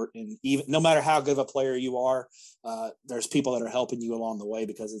team sport, and even no matter how good of a player you are, there's people that are helping you along the way,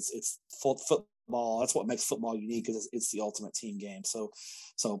 because it's football. That's what makes football unique, is it's the ultimate team game. So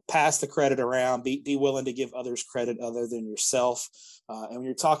pass the credit around. Be willing to give others credit other than yourself. And when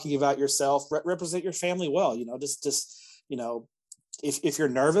you're talking about yourself, represent your family well. If you're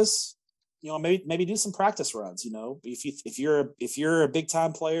nervous, maybe do some practice runs. If you're a big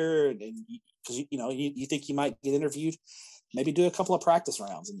time player, and because you think you might get interviewed, maybe do a couple of practice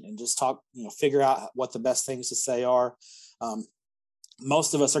rounds and just talk. Figure out what the best things to say are.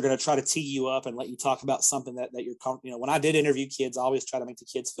 Most of us are going to try to tee you up and let you talk about something that you're comfortable. When I did interview kids, I always try to make the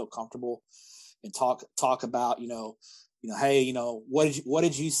kids feel comfortable and talk about hey, what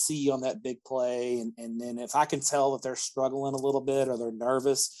did you see on that big play? And then if I can tell that they're struggling a little bit or they're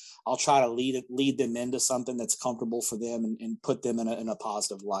nervous, I'll try to lead them into something that's comfortable for them and put them in a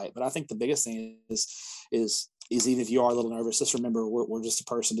positive light. But I think the biggest thing is even if you are a little nervous, just remember we're just a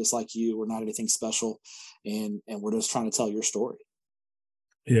person just like you. We're not anything special, and we're just trying to tell your story.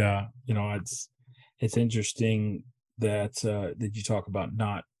 Yeah, it's interesting that you talk about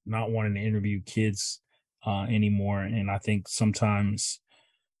not wanting to interview kids anymore, and I think sometimes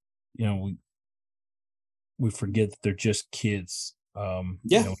we forget that they're just kids.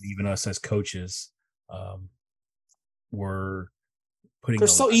 Even us as coaches, we're putting. They're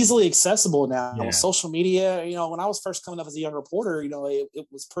so easily accessible now with social media. When I was first coming up as a young reporter, it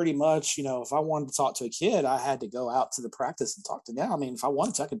was pretty much, if I wanted to talk to a kid, I had to go out to the practice and talk to them. Now, if I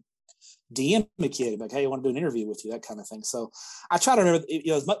wanted to, DM a kid like, hey, I want to do an interview with you, that kind of thing. So I try to remember,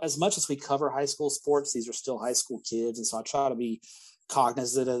 as much as we cover high school sports, these are still high school kids. And so I try to be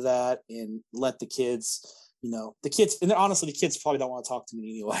cognizant of that and let the kids, the kids, and honestly, the kids probably don't want to talk to me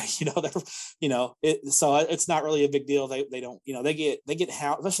anyway. So it's not really a big deal. They don't, they get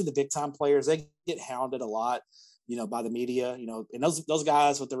hounded, especially the big time players. They get hounded a lot, by the media. And those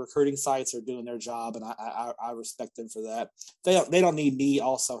guys with the recruiting sites are doing their job, and I respect them for that. They don't need me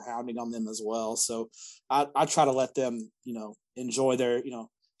also hounding on them as well. So I try to let them, enjoy their, you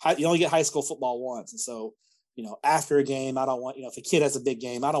only get high school football once, and so after a game, I don't want, if a kid has a big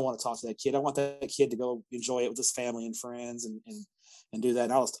game, I don't want to talk to that kid. I want that kid to go enjoy it with his family and friends and do that.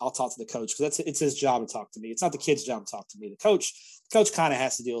 And I'll talk to the coach because it's his job to talk to me. It's not the kid's job to talk to me. The coach kind of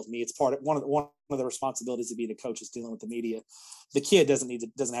has to deal with me. It's part of one of the responsibilities to be the coach is dealing with the media. The kid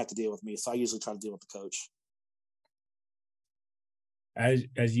doesn't have to deal with me. So I usually try to deal with the coach.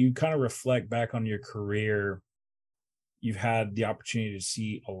 As you kind of reflect back on your career, you've had the opportunity to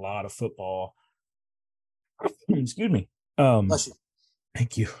see a lot of football. Excuse me. Bless you.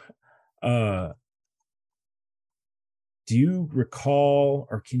 Thank you. Do you recall,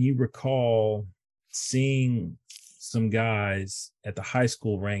 or can you recall seeing some guys at the high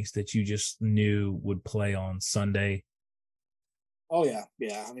school ranks that you just knew would play on Sunday? Oh yeah.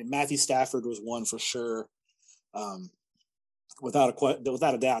 I mean, Matthew Stafford was one for sure. Without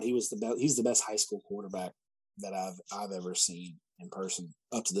a doubt, he's the best high school quarterback that I've ever seen in person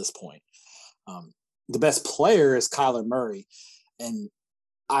up to this point. The best player is Kyler Murray. And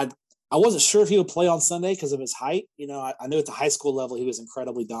I wasn't sure if he would play on Sunday because of his height. I knew at the high school level he was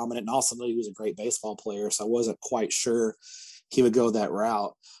incredibly dominant, and also knew he was a great baseball player. So I wasn't quite sure he would go that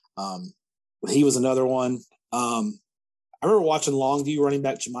route. He was another one. I remember watching Longview running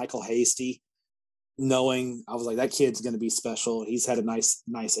back JaMycal Hasty, knowing I was like, that kid's going to be special. He's had a nice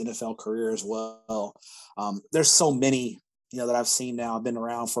NFL career as well. There's so many, that I've seen now. I've been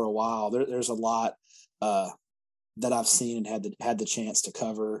around for a while. There's a lot that I've seen and had the chance to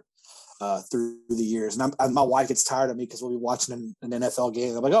cover through the years. And my wife gets tired of me because we'll be watching an NFL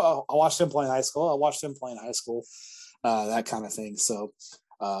game. I'm like, oh, I watched him play in high school. That kind of thing. So,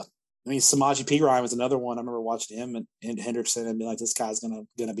 Samaje Perine was another one. I remember watching him in Henderson and being like, this guy's gonna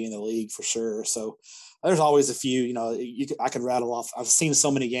be in the league for sure. So there's always a few. I could rattle off. I've seen so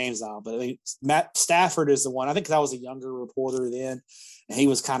many games now, but I think Matt Stafford is the one. I think I was a younger reporter then, and he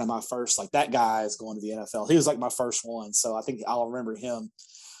was kind of my first. Like, that guy is going to the NFL. He was like my first one, so I think I'll remember him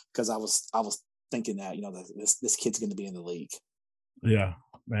because I was thinking that this kid's going to be in the league. Yeah,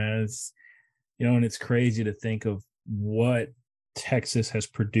 man. It's and it's crazy to think of what Texas has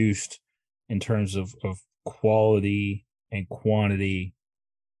produced in terms of quality and quantity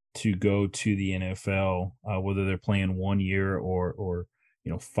to go to the NFL, whether they're playing 1 year or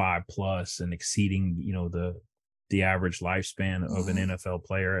 5+ and exceeding the average lifespan of an NFL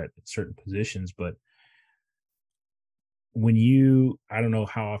player at certain positions. But when I don't know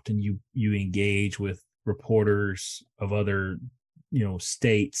how often you engage with reporters of other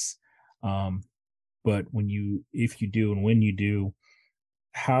states, but if you do and when you do,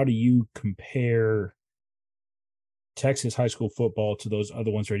 how do you compare Texas high school football to those other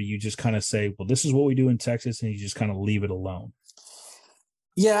ones? Or do you just kind of say, well, this is what we do in Texas, and you just kind of leave it alone?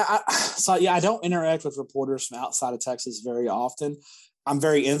 Yeah. I don't interact with reporters from outside of Texas very often. I'm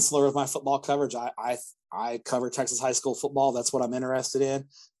very insular with my football coverage. I cover Texas high school football. That's what I'm interested in.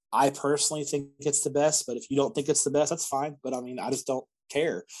 I personally think it's the best, but if you don't think it's the best, that's fine. But I just don't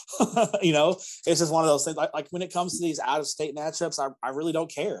care. It's just one of those things. Like when it comes to these out of state matchups, I really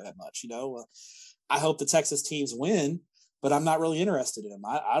don't care that much. I hope the Texas teams win, but I'm not really interested in them.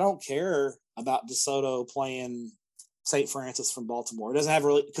 I don't care about DeSoto playing St. Francis from Baltimore. It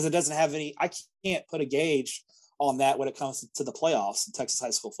doesn't have any. I can't put a gauge on that when it comes to the playoffs in Texas high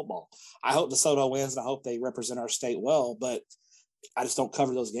school football. I hope DeSoto wins, and I hope they represent our state well, but I just don't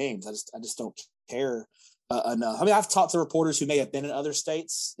cover those games. I just don't care enough. I've talked to reporters who may have been in other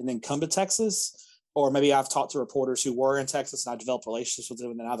states and then come to Texas, or maybe I've talked to reporters who were in Texas and I developed relationships with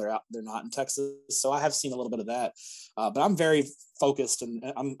them, and now they're not in Texas. So I have seen a little bit of that, but I'm very focused, and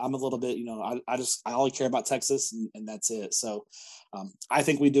I'm a little bit, I only care about Texas, and that's it. So I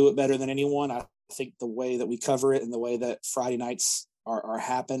think we do it better than anyone. I think the way that we cover it and the way that Friday nights are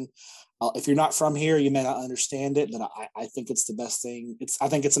happen. If you're not from here, you may not understand it, but I think it's the best thing. I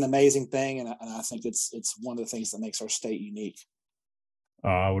think it's an amazing thing, and I think it's one of the things that makes our state unique.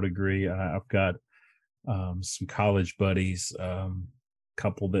 I would agree. I've got some college buddies,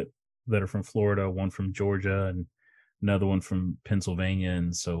 couple that are from Florida, one from Georgia, and another one from Pennsylvania,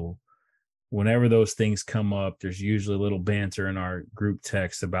 and so whenever those things come up, there's usually a little banter in our group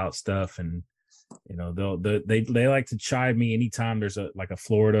text about stuff, and they like to chide me anytime there's a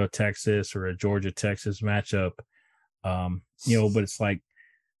Florida Texas or a Georgia Texas matchup. But it's like,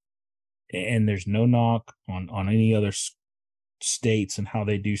 and there's no knock on any other states and how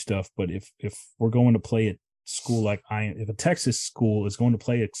they do stuff, but if we're going to play a school if a Texas school is going to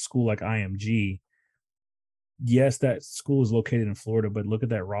play a school like IMG, yes, that school is located in Florida, but look at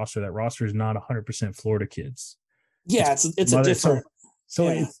that roster. That roster is not 100% Florida kids. Yeah, it's a different. So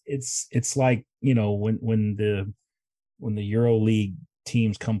yeah. It's like, when the Euro League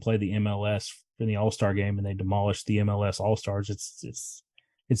teams come play the MLS in the All-Star game and they demolish the MLS All-Stars,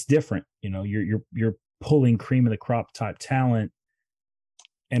 it's different. You're pulling cream of the crop type talent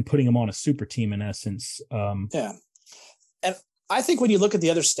and putting them on a super team in essence. Yeah. And I think when you look at the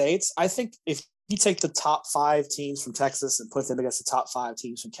other states, I think if you take the top 5 teams from Texas and put them against the top 5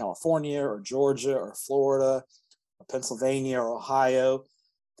 teams from California or Georgia or Florida or Pennsylvania or Ohio,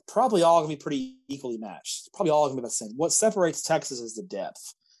 probably all going to be pretty equally matched. Probably all going to be the same. What separates Texas is the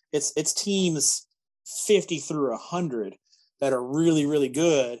depth. It's teams 50 through 100 that are really, really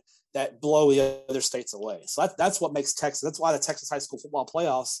good that blow the other states away. So that's what makes Texas. That's why the Texas high school football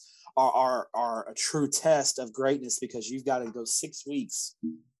playoffs are a true test of greatness, because you've got to go 6 weeks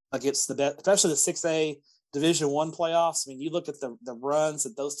against the best, especially the 6A Division I playoffs. I mean, you look at the runs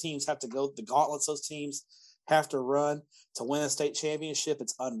that those teams have to go, the gauntlets those teams have to run to win a state championship.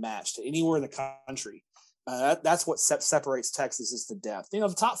 It's unmatched anywhere in the country. That's what separates Texas, is the depth.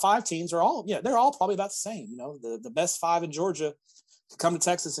 The top 5 teams are all, they're all probably about the same. The best 5 in Georgia can come to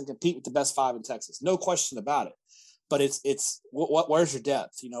Texas and compete with the best 5 in Texas. No question about it. But it's where's your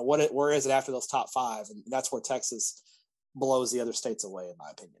depth? Where is it after those top 5? And that's where Texas blows the other states away, in my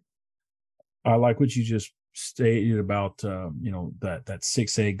opinion. I like what you just stated about, that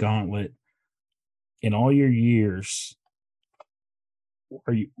 6A gauntlet. In all your years,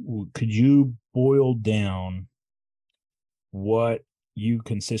 could you boil down what you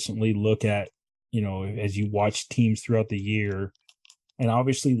consistently look at, as you watch teams throughout the year? And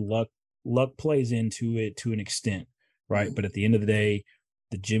obviously luck plays into it to an extent, right? Mm-hmm. But at the end of the day,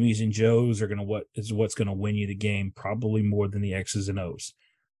 the Jimmies and Joes are what's going to win you the game, probably more than the X's and O's.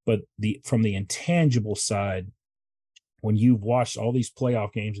 But from the intangible side, when you've watched all these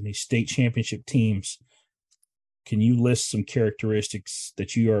playoff games and these state championship teams, can you list some characteristics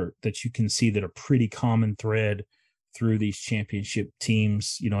that you can see that are pretty common thread through these championship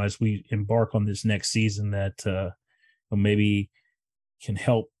teams, as we embark on this next season, that maybe can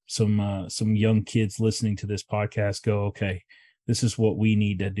help some young kids listening to this podcast go, okay, this is what we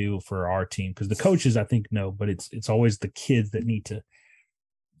need to do for our team? Because the coaches, I think, know, but it's always the kids that need to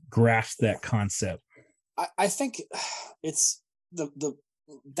grasp that concept. I think it's the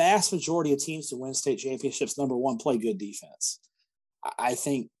vast majority of teams to win state championships, number one, play good defense. I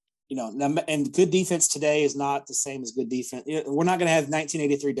think, and good defense today is not the same as good defense. We're not going to have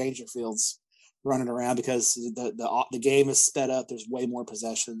 1983 Dangerfields running around because the game is sped up. There's way more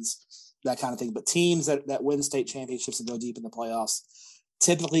possessions, that kind of thing. But teams that win state championships and go deep in the playoffs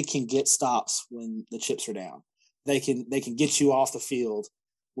typically can get stops when the chips are down. They can get you off the field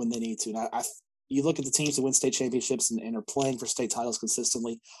when they need to. And you look at the teams that win state championships and are playing for state titles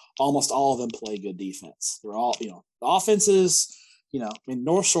consistently, almost all of them play good defense. They're all, the offenses,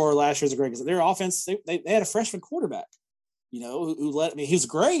 North Shore last year is a great, because their offense, they had a freshman quarterback, he was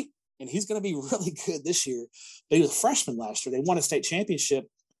great, and he's going to be really good this year. But he was a freshman last year. They won a state championship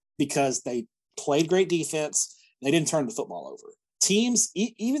because they played great defense. And they didn't turn the football over. Teams,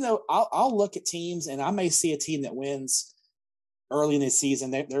 even though I'll look at teams and I may see a team that wins early in the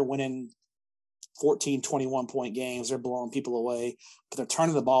season, they're winning 14, 21-point games. They're blowing people away, but they're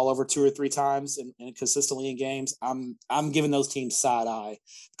turning the ball over 2 or 3 times and consistently in games. I'm giving those teams side eye,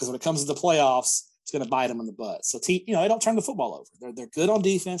 because when it comes to the playoffs, it's going to bite them in the butt. So, they don't turn the football over. They're good on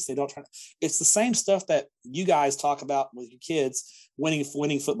defense. They don't turn. It's the same stuff that you guys talk about with your kids, winning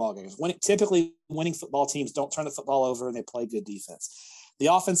football games. Typically, winning football teams don't turn the football over, and they play good defense. The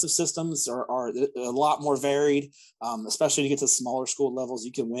offensive systems are a lot more varied, especially when you get to smaller school levels.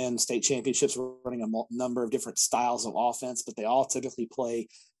 You can win state championships running a number of different styles of offense, but they all typically play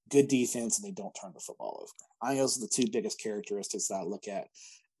good defense, and they don't turn the football over. I think those are the 2 biggest characteristics that I look at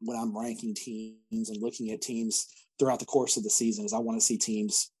when I'm ranking teams and looking at teams throughout the course of the season. Is I want to see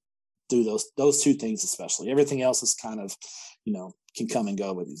teams do those 2 things, especially. Everything else is kind of, can come and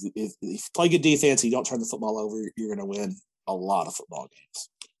go. But if you play good defense and you don't turn the football over, you're going to win a lot of football games.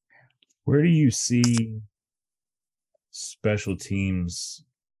 Where do you see special teams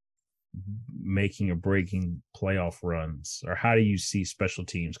making or breaking playoff runs, or how do you see special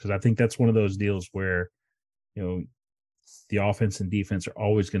teams? Because I think that's one of those deals where, the offense and defense are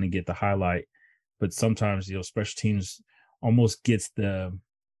always going to get the highlight, but sometimes, special teams almost gets the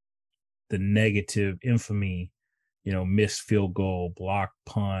negative infamy, missed field goal, block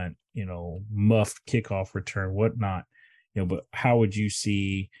punt, muffed kickoff return, whatnot. But how would you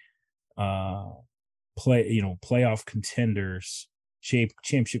see playoff contenders,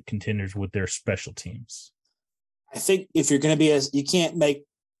 championship contenders with their special teams? I think if you're going to be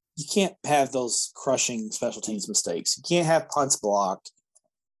you can't have those crushing special teams mistakes. You can't have punts blocked.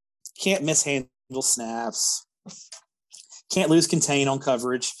 You can't mishandle snaps. Can't lose contain on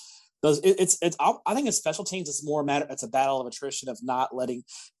coverage. I think in special teams, it's more matter. It's a battle of attrition of not letting.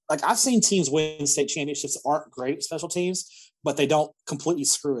 Like I've seen teams win state championships that aren't great at special teams, but they don't completely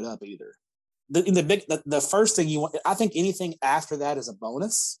screw it up either. The first thing you want, I think anything after that is a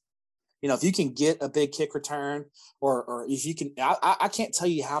bonus. If you can get a big kick return, or if you can, I can't tell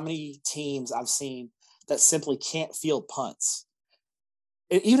you how many teams I've seen that simply can't field punts.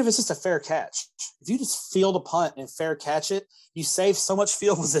 Even if it's just a fair catch, if you just field a punt and fair catch it, you save so much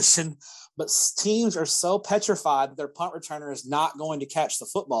field position. But teams are so petrified that their punt returner is not going to catch the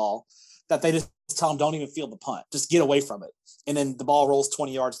football that they just tell them, don't even field the punt. Just get away from it. And then the ball rolls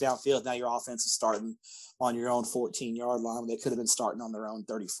 20 yards downfield. Now your offense is starting on your own 14-yard line. They could have been starting on their own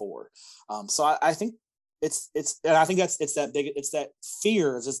 34. So I think and I think it's that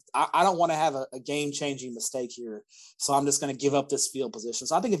fear. It's just, I don't want to have a game-changing mistake here. So I'm just going to give up this field position.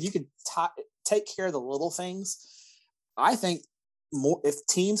 So I think if you could take care of the little things, I think more, if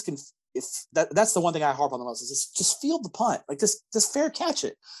teams can, that's the one thing I harp on the most is just field the punt. Like just fair catch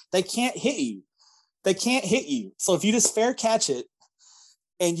it. They can't hit you. So if you just fair catch it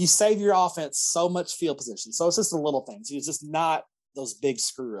and you save your offense so much field position. So it's just the little things. It's just not those big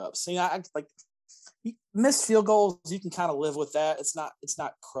screw ups. I like missed field goals. You can kind of live with that. It's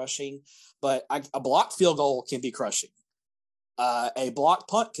not crushing, but a blocked field goal can be crushing. A blocked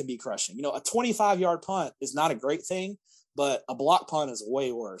punt can be crushing. A 25-yard punt is not a great thing, but a block punt is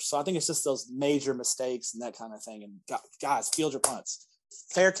way worse. So I think it's just those major mistakes and that kind of thing. And guys, field your punts.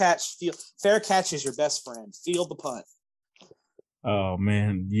 Fair catch is your best friend. Field the punt. Oh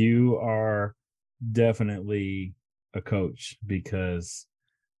man, you are definitely a coach, because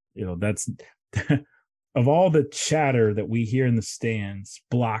that's of all the chatter that we hear in the stands,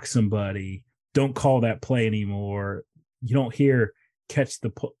 block somebody, don't call that play anymore. You don't hear catch the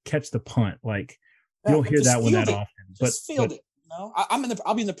punt. Like you don't hear that one that often. Just field it.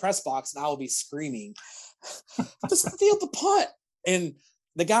 I'll be in the press box and I will be screaming, just field the punt. And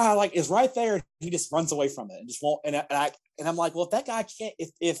the guy is right there. He just runs away from it and just won't. And I'm like, well, if that guy can't,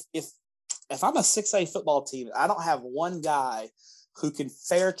 if I'm a 6A football team, I don't have one guy who can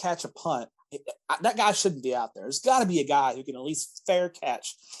fair catch a punt. That guy shouldn't be out there. There's got to be a guy who can at least fair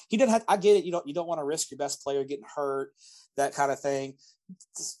catch. He doesn't have. I get it. You don't want to risk your best player getting hurt, that kind of thing.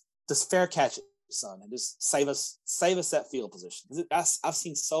 Just fair catch it, son, and just save us that field position. I've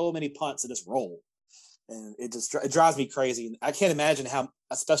seen so many punts that just roll, and it drives me crazy. I can't imagine how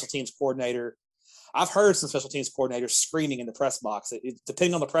a special teams coordinator. I've heard some special teams coordinators screaming in the press box.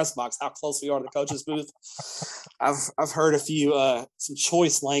 Depending on the press box, how close we are to the coach's booth, I've heard a few some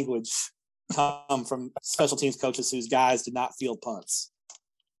choice language come from special teams coaches whose guys did not field punts.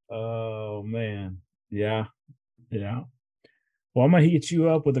 Oh man, yeah. Well, I'm gonna hit you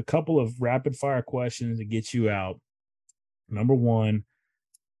up with a couple of rapid fire questions to get you out. Number one,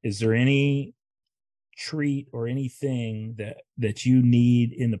 is there any treat or anything that you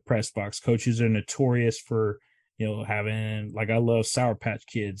need in the press box? Coaches are notorious for having, like, I love Sour Patch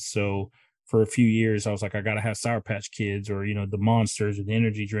Kids, so for a few years I was like, I gotta have Sour Patch Kids, or the Monsters or the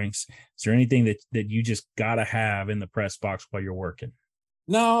energy drinks. Is there anything that you just gotta have in the press box while you're working?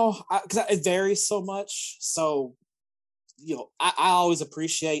 No, because it varies so much. So I always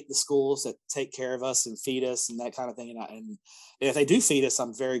appreciate the schools that take care of us and feed us and that kind of thing. And if they do feed us,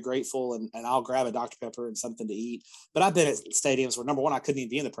 I'm very grateful, and I'll grab a Dr. Pepper and something to eat. But I've been at stadiums where, number one, I couldn't even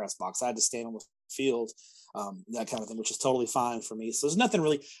be in the press box. I had to stand on the field, that kind of thing, which is totally fine for me. So there's nothing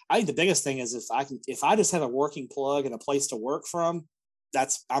really. I think the biggest thing is if I just have a working plug and a place to work from,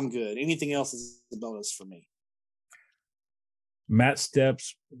 I'm good. Anything else is a bonus for me. Matt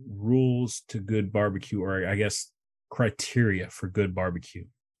Stepp's rules to good barbecue, or I guess criteria for good barbecue.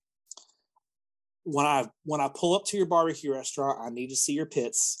 When I pull up to your barbecue restaurant, I need to see your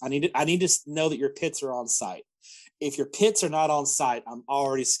pits. I need to know that your pits are on site. If your pits are not on site, I'm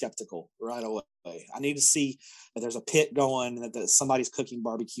already skeptical right away. I need to see that there's a pit going, that somebody's cooking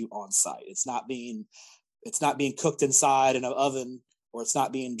barbecue on site. It's not being cooked inside in an oven or it's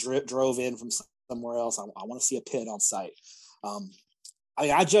not being drove in from somewhere else. I want to see a pit on site.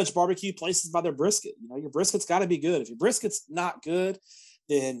 I judge barbecue places by their brisket. Your brisket's got to be good. If your brisket's not good,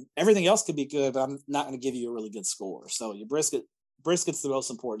 then everything else could be good, but I'm not going to give you a really good score. So your brisket's the most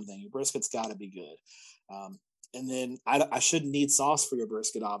important thing. Your brisket's got to be good. And then I shouldn't need sauce for your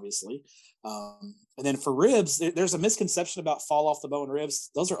brisket, obviously. And then for ribs, there's a misconception about fall off the bone ribs.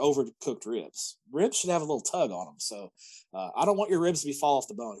 Those are overcooked ribs. Ribs should have a little tug on them. So I don't want your ribs to be fall off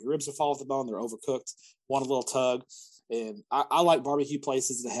the bone. Your ribs are fall off the bone. They're overcooked. Want a little tug. And I like barbecue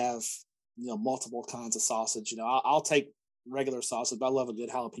places that have, multiple kinds of sausage. I'll take regular sausage, but I love a good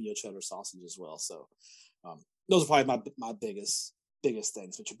jalapeno cheddar sausage as well. So those are probably my biggest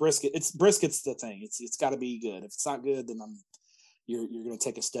things. But your brisket's the thing. It's got to be good. If it's not good, then you're going to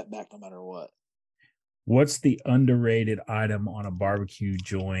take a step back no matter what. What's the underrated item on a barbecue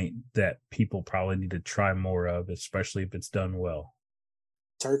joint that people probably need to try more of, especially if it's done well?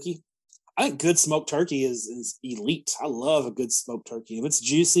 Turkey. I think good smoked turkey is elite. I love a good smoked turkey. If it's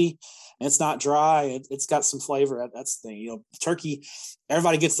juicy and it's not dry, it's got some flavor. That's the thing. Turkey.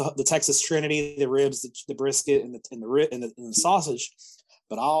 Everybody gets the Texas Trinity, the ribs, the brisket, and the sausage.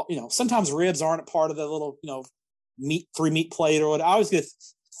 But sometimes ribs aren't a part of the little 3-meat plate or what. I always get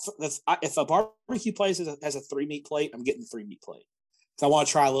if a barbecue place has a 3-meat plate, I'm getting the 3-meat plate. So I want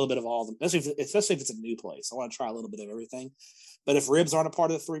to try a little bit of all of them, especially if it's a new place. I want to try a little bit of everything. But if ribs aren't a part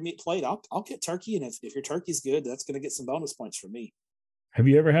of the 3-meat plate, I'll get turkey. And if your turkey's good, that's going to get some bonus points for me. Have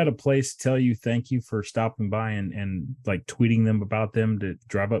you ever had a place tell you thank you for stopping by and like tweeting them about them to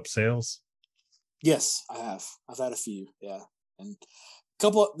drive up sales? Yes, I have. I've had a few. Yeah. And a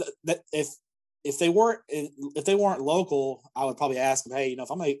couple that if they weren't local, I would probably ask them, hey, if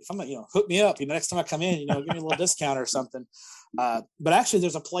I'm hook me up, next time I come in, give me a little discount or something. But actually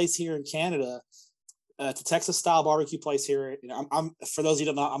there's a place here in Canada. It's a Texas style barbecue place here. I'm for those of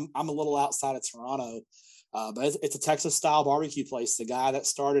you who don't know, I'm a little outside of Toronto, but it's a Texas style barbecue place. The guy that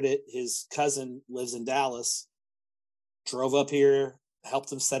started it, his cousin lives in Dallas, drove up here,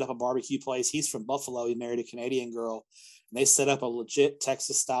 helped him set up a barbecue place. He's from Buffalo. He married a Canadian girl, and they set up a legit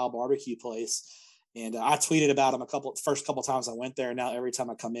Texas style barbecue place. And I tweeted about them first couple times I went there. And now every time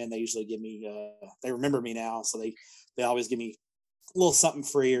I come in, they usually give me, they remember me now. So they always give me a little something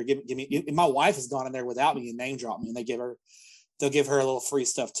free or give me. My wife has gone in there without me and name dropped me, and they'll give her a little free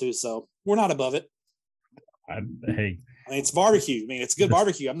stuff too. So we're not above it. It's barbecue. It's good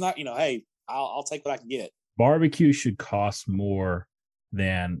barbecue. I'm not, hey, I'll take what I can get. Barbecue should cost more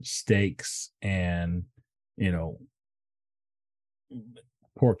than steaks and,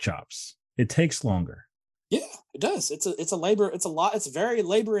 pork chops. It takes longer. Yeah, it does. It's very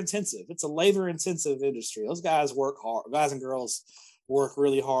labor intensive. It's a labor intensive industry. Those guys work hard. Guys and girls work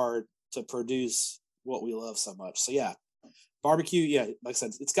really hard to produce what we love so much. So yeah, barbecue. Yeah, like I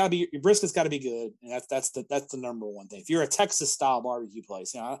said, it's got to be, your brisket's got to be good. And that's the number one thing. If you're a Texas style barbecue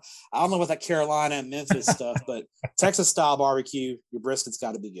place, I don't know what that Carolina and Memphis stuff, but Texas style barbecue, your brisket's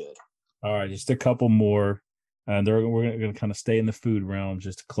got to be good. All right, just a couple more. And we're going to kind of stay in the food realm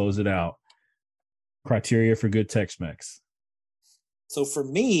just to close it out. Criteria for good Tex-Mex. So for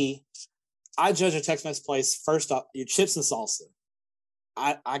me, I judge a Tex-Mex place first off, your chips and salsa.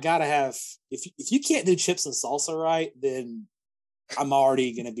 I gotta have, if you can't do chips and salsa right, then I'm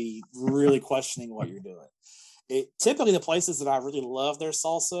already going to be really questioning what you're doing. Typically the places that I really love their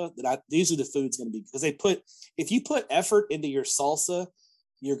salsa, usually the food's going to be, because if you put effort into your salsa,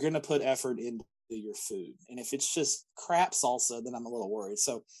 you're going to put effort into your food. And if it's just crap salsa, then I'm a little worried.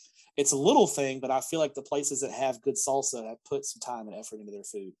 So it's a little thing, but I feel like the places that have good salsa have put some time and effort into their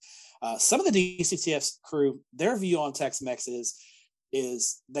food. Some of the DCTF crew, their view on Tex-Mex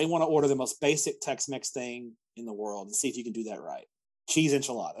is they want to order the most basic Tex-Mex thing in the world and see if you can do that right. Cheese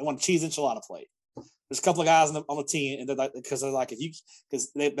enchilada. They want a cheese enchilada plate. There's a couple of guys on the team, and because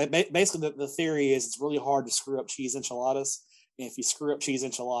basically the theory is it's really hard to screw up cheese enchiladas, and if you screw up cheese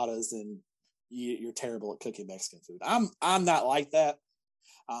enchiladas, then you're terrible at cooking Mexican food. I'm not like that.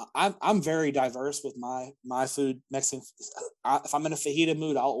 I'm very diverse with my food. Mexican. If I'm in a fajita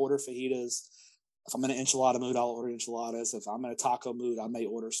mood, I'll order fajitas. If I'm in an enchilada mood, I'll order enchiladas. If I'm in a taco mood, I may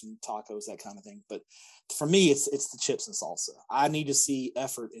order some tacos, that kind of thing. But for me, it's the chips and salsa. I need to see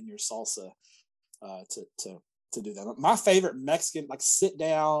effort in your salsa to do that. My favorite Mexican, like sit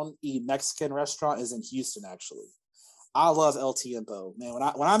down, eat Mexican restaurant is in Houston, actually. I love El Tiempo. Man,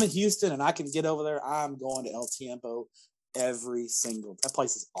 when I'm in Houston and I can get over there, I'm going to El Tiempo that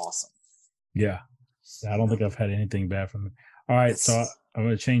place is awesome. Yeah. I don't think I've had anything bad from it. All right, so I'm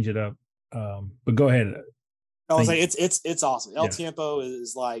going to change it up. But go ahead. I was like, it's awesome. El Tiempo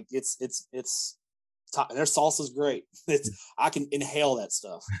is like, it's And their salsa is great. I can inhale that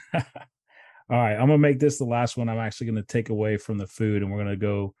stuff. All right, I'm gonna make this the last one. I'm actually gonna take away from the food, and we're gonna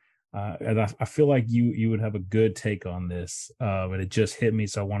go. And I feel like you would have a good take on this, and it just hit me,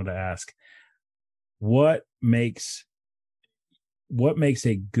 so I wanted to ask, what makes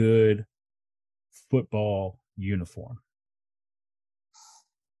a good football uniform?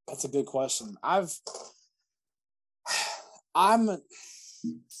 That's a good question. I'm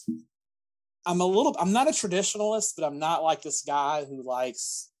I'm not a traditionalist, but I'm not like this guy who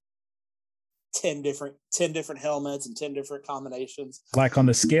likes 10 different helmets and 10 different combinations. Like on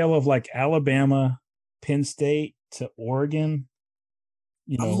the scale of like Alabama, Penn State to Oregon,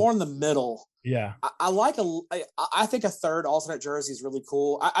 I'm more in the middle. Yeah. I think a third alternate jersey is really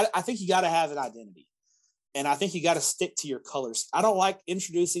cool. I think you got to have an identity, and I think you got to stick to your colors. I don't like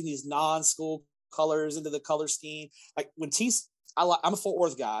introducing these non-school colors into the color scheme. Like when I'm a Fort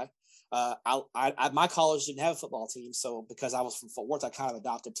Worth guy. My college didn't have a football team, so because I was from Fort Worth, I kind of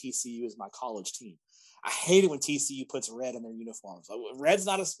adopted TCU as my college team. I hate it when TCU puts red in their uniforms. Like, red's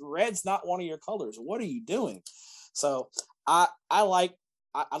not one of your colors. What are you doing? So I like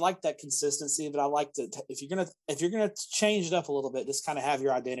that consistency, but I like to if you're gonna change it up a little bit, just kind of have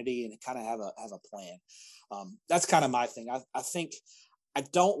your identity and kind of have a plan. That's kind of my thing. I think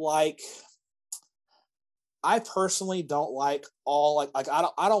I personally don't like all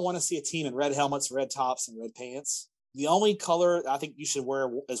I don't want to see a team in red helmets, red tops, and red pants. The only color I think you should wear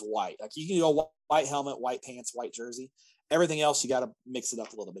is white. Like you can go white helmet, white pants, white jersey. Everything else you got to mix it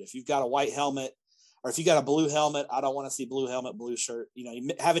up a little bit. If you've got a white helmet or if you got a blue helmet, I don't want to see blue helmet, blue shirt.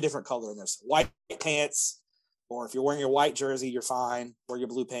 You have a different color in there. So white pants, or if you're wearing your white jersey, you're fine. Wear your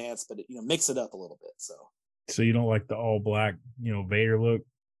blue pants, but mix it up a little bit. So you don't like the all black, Vader look?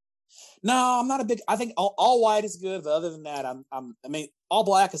 No, I'm not a big. I think all white is good, but other than that, all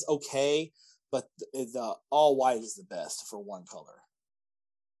black is okay, but the all white is the best for one color.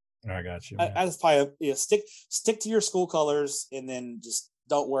 I got you. I just probably stick to your school colors, and then just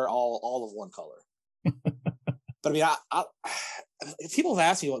don't wear all of one color. But if people have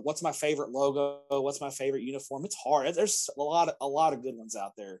asked me what's my favorite logo, what's my favorite uniform, it's hard. There's a lot of good ones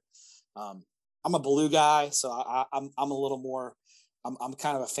out there. I'm a blue guy, so I'm a little more. I'm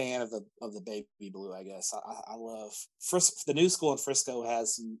kind of a fan of the baby blue, I guess. I love the new school in Frisco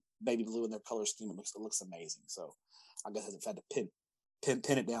has some baby blue in their color scheme. It looks amazing. So I guess if I had to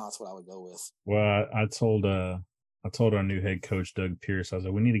pin it down, that's what I would go with. Well, I told our new head coach Doug Pierce, I was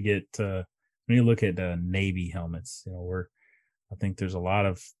like, we need to look at Navy helmets. I think there's a lot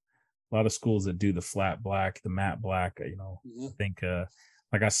of schools that do the flat black, the matte black. Mm-hmm. I think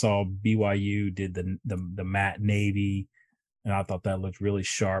like I saw BYU did the matte navy. And I thought that looked really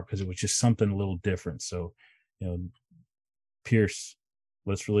sharp because it was just something a little different. So, Pierce,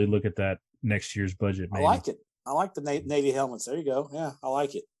 let's really look at that next year's budget. Maybe. I like it. I like the Navy helmets. There you go. Yeah, I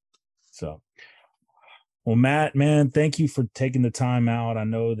like it. So, well, Matt, man, thank you for taking the time out. I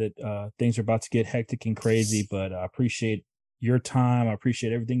know that things are about to get hectic and crazy, but I appreciate your time. I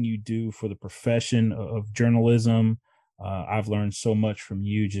appreciate everything you do for the profession of journalism. I've learned so much from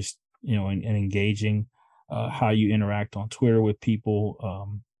you just, and engaging. How you interact on Twitter with people,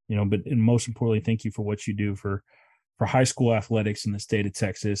 but most importantly, thank you for what you do for high school athletics in the state of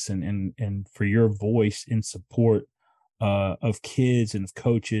Texas and for your voice in support of kids and of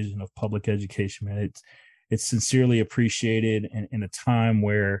coaches and of public education, man. It's sincerely appreciated. And in a time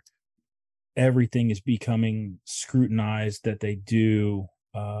where everything is becoming scrutinized that they do,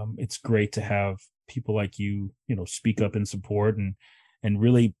 it's great to have people like you, speak up in support and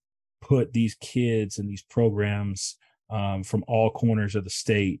really put these kids and these programs from all corners of the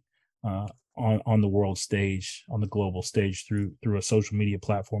state on the world stage, on the global stage through a social media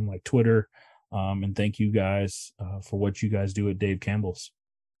platform like Twitter. And thank you guys for what you guys do at Dave Campbell's.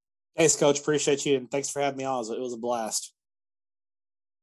 Thanks, Coach. Appreciate you. And thanks for having me on. It was a blast.